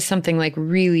 But there is something like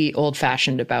really old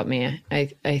fashioned about me.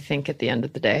 I think at the end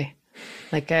of the day.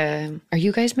 Like, are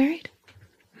you guys married?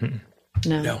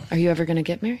 No. Are you ever going to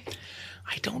get married?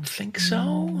 I don't think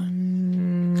so.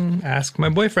 Ask my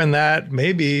boyfriend that,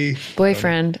 maybe.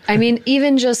 Boyfriend. I mean,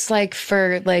 even just like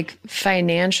for like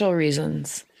financial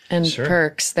reasons and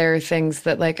perks, there are things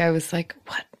that like I was like,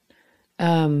 what?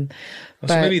 So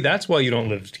maybe that's why you don't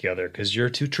live together, because you're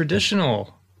too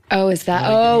traditional. Oh, is that?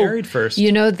 Get married first.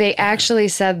 They actually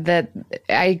said that,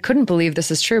 I couldn't believe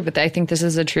this is true, but I think this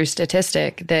is a true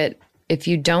statistic, that if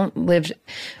you don't live,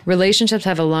 relationships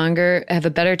have a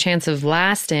better chance of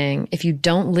lasting if you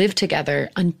don't live together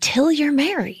until you're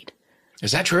married.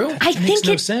 Is that true? I think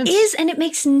it is, and it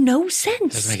makes no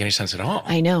sense. Doesn't make any sense at all.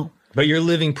 I know. But you're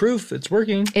living proof it's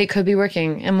working. It could be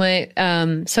working. And like,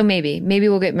 so maybe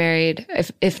we'll get married.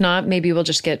 If not, maybe we'll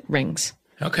just get rings.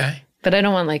 Okay. But I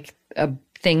don't want like a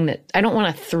thing I don't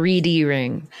want a 3D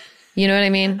ring. You know what I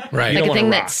mean? Right. Like a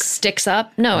thing that sticks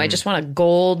up. No, I just want a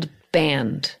gold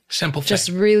band. Simple thing. Just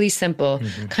really simple.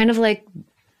 Mm-hmm. Kind of like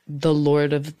the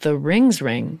Lord of the Rings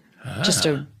ring. Just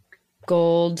a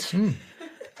gold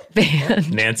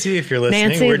band. Nancy, if you're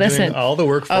listening, we're doing all the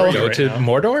work for you. Go to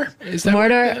Mordor? Is that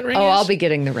Mordor? What the ring is? is? I'll be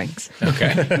getting the rings.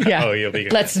 Okay. Yeah. You'll be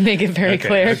getting Let's make it very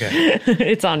clear. Okay.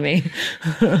 It's on me.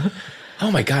 Oh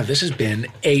my God, this has been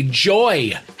a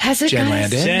joy. Has it, Jen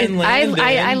guys? Landon. Jen Landon.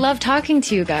 I love talking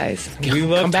to you guys. We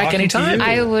love come back talking to anytime. you.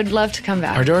 I would love to come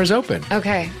back. Our door is open.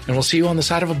 Okay. And we'll see you on the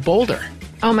side of a boulder.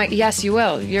 Oh my, yes, you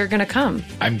will. You're going to come.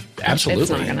 I'm absolutely.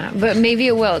 It's not going to, but maybe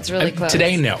it will. It's really close.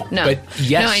 Today, no. But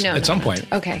yes, no, I know, at some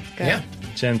point. Okay, good. Yeah.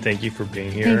 Jen, thank you for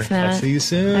being here. Thanks, Matt. I'll see you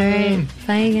soon. All right.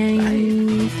 Bye,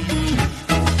 guys.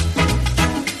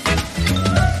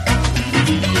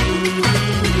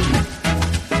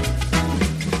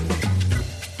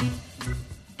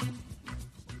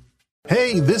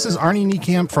 Hey, this is Arnie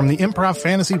Niekamp from the Improv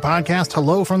Fantasy Podcast,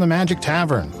 Hello from the Magic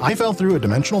Tavern. I fell through a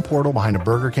dimensional portal behind a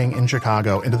Burger King in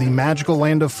Chicago into the magical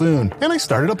land of Foon, and I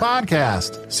started a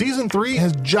podcast. Season 3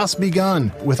 has just begun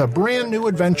with a brand new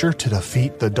adventure to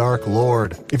defeat the Dark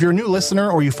Lord. If you're a new listener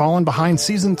or you've fallen behind,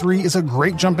 Season 3 is a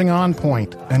great jumping on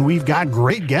point, and we've got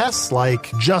great guests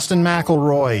like Justin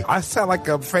McElroy. I sound like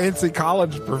a fancy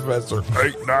college professor.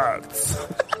 8 nuts.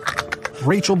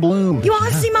 Rachel Bloom. You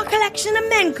want to see my collection of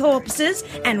men corpses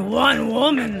and one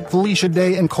woman? Felicia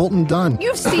Day and Colton Dunn.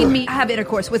 You've seen me have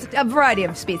intercourse with a variety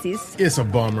of species. It's a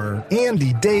bummer.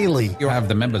 Andy Daly. You have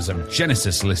the members of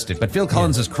Genesis listed, but Phil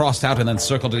Collins is crossed out and then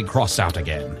circled and crossed out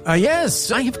again. Yes,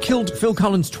 I have killed Phil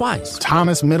Collins twice.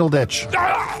 Thomas Middleditch.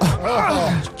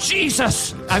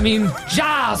 Jesus! I mean,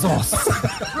 Jesus!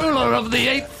 Ruler of the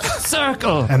Eighth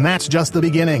Circle! And that's just the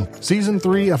beginning. Season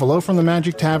 3 of Hello from the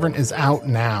Magic Tavern is out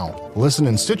now. Listen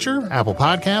in Stitcher, Apple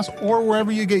Podcasts, or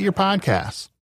wherever you get your podcasts.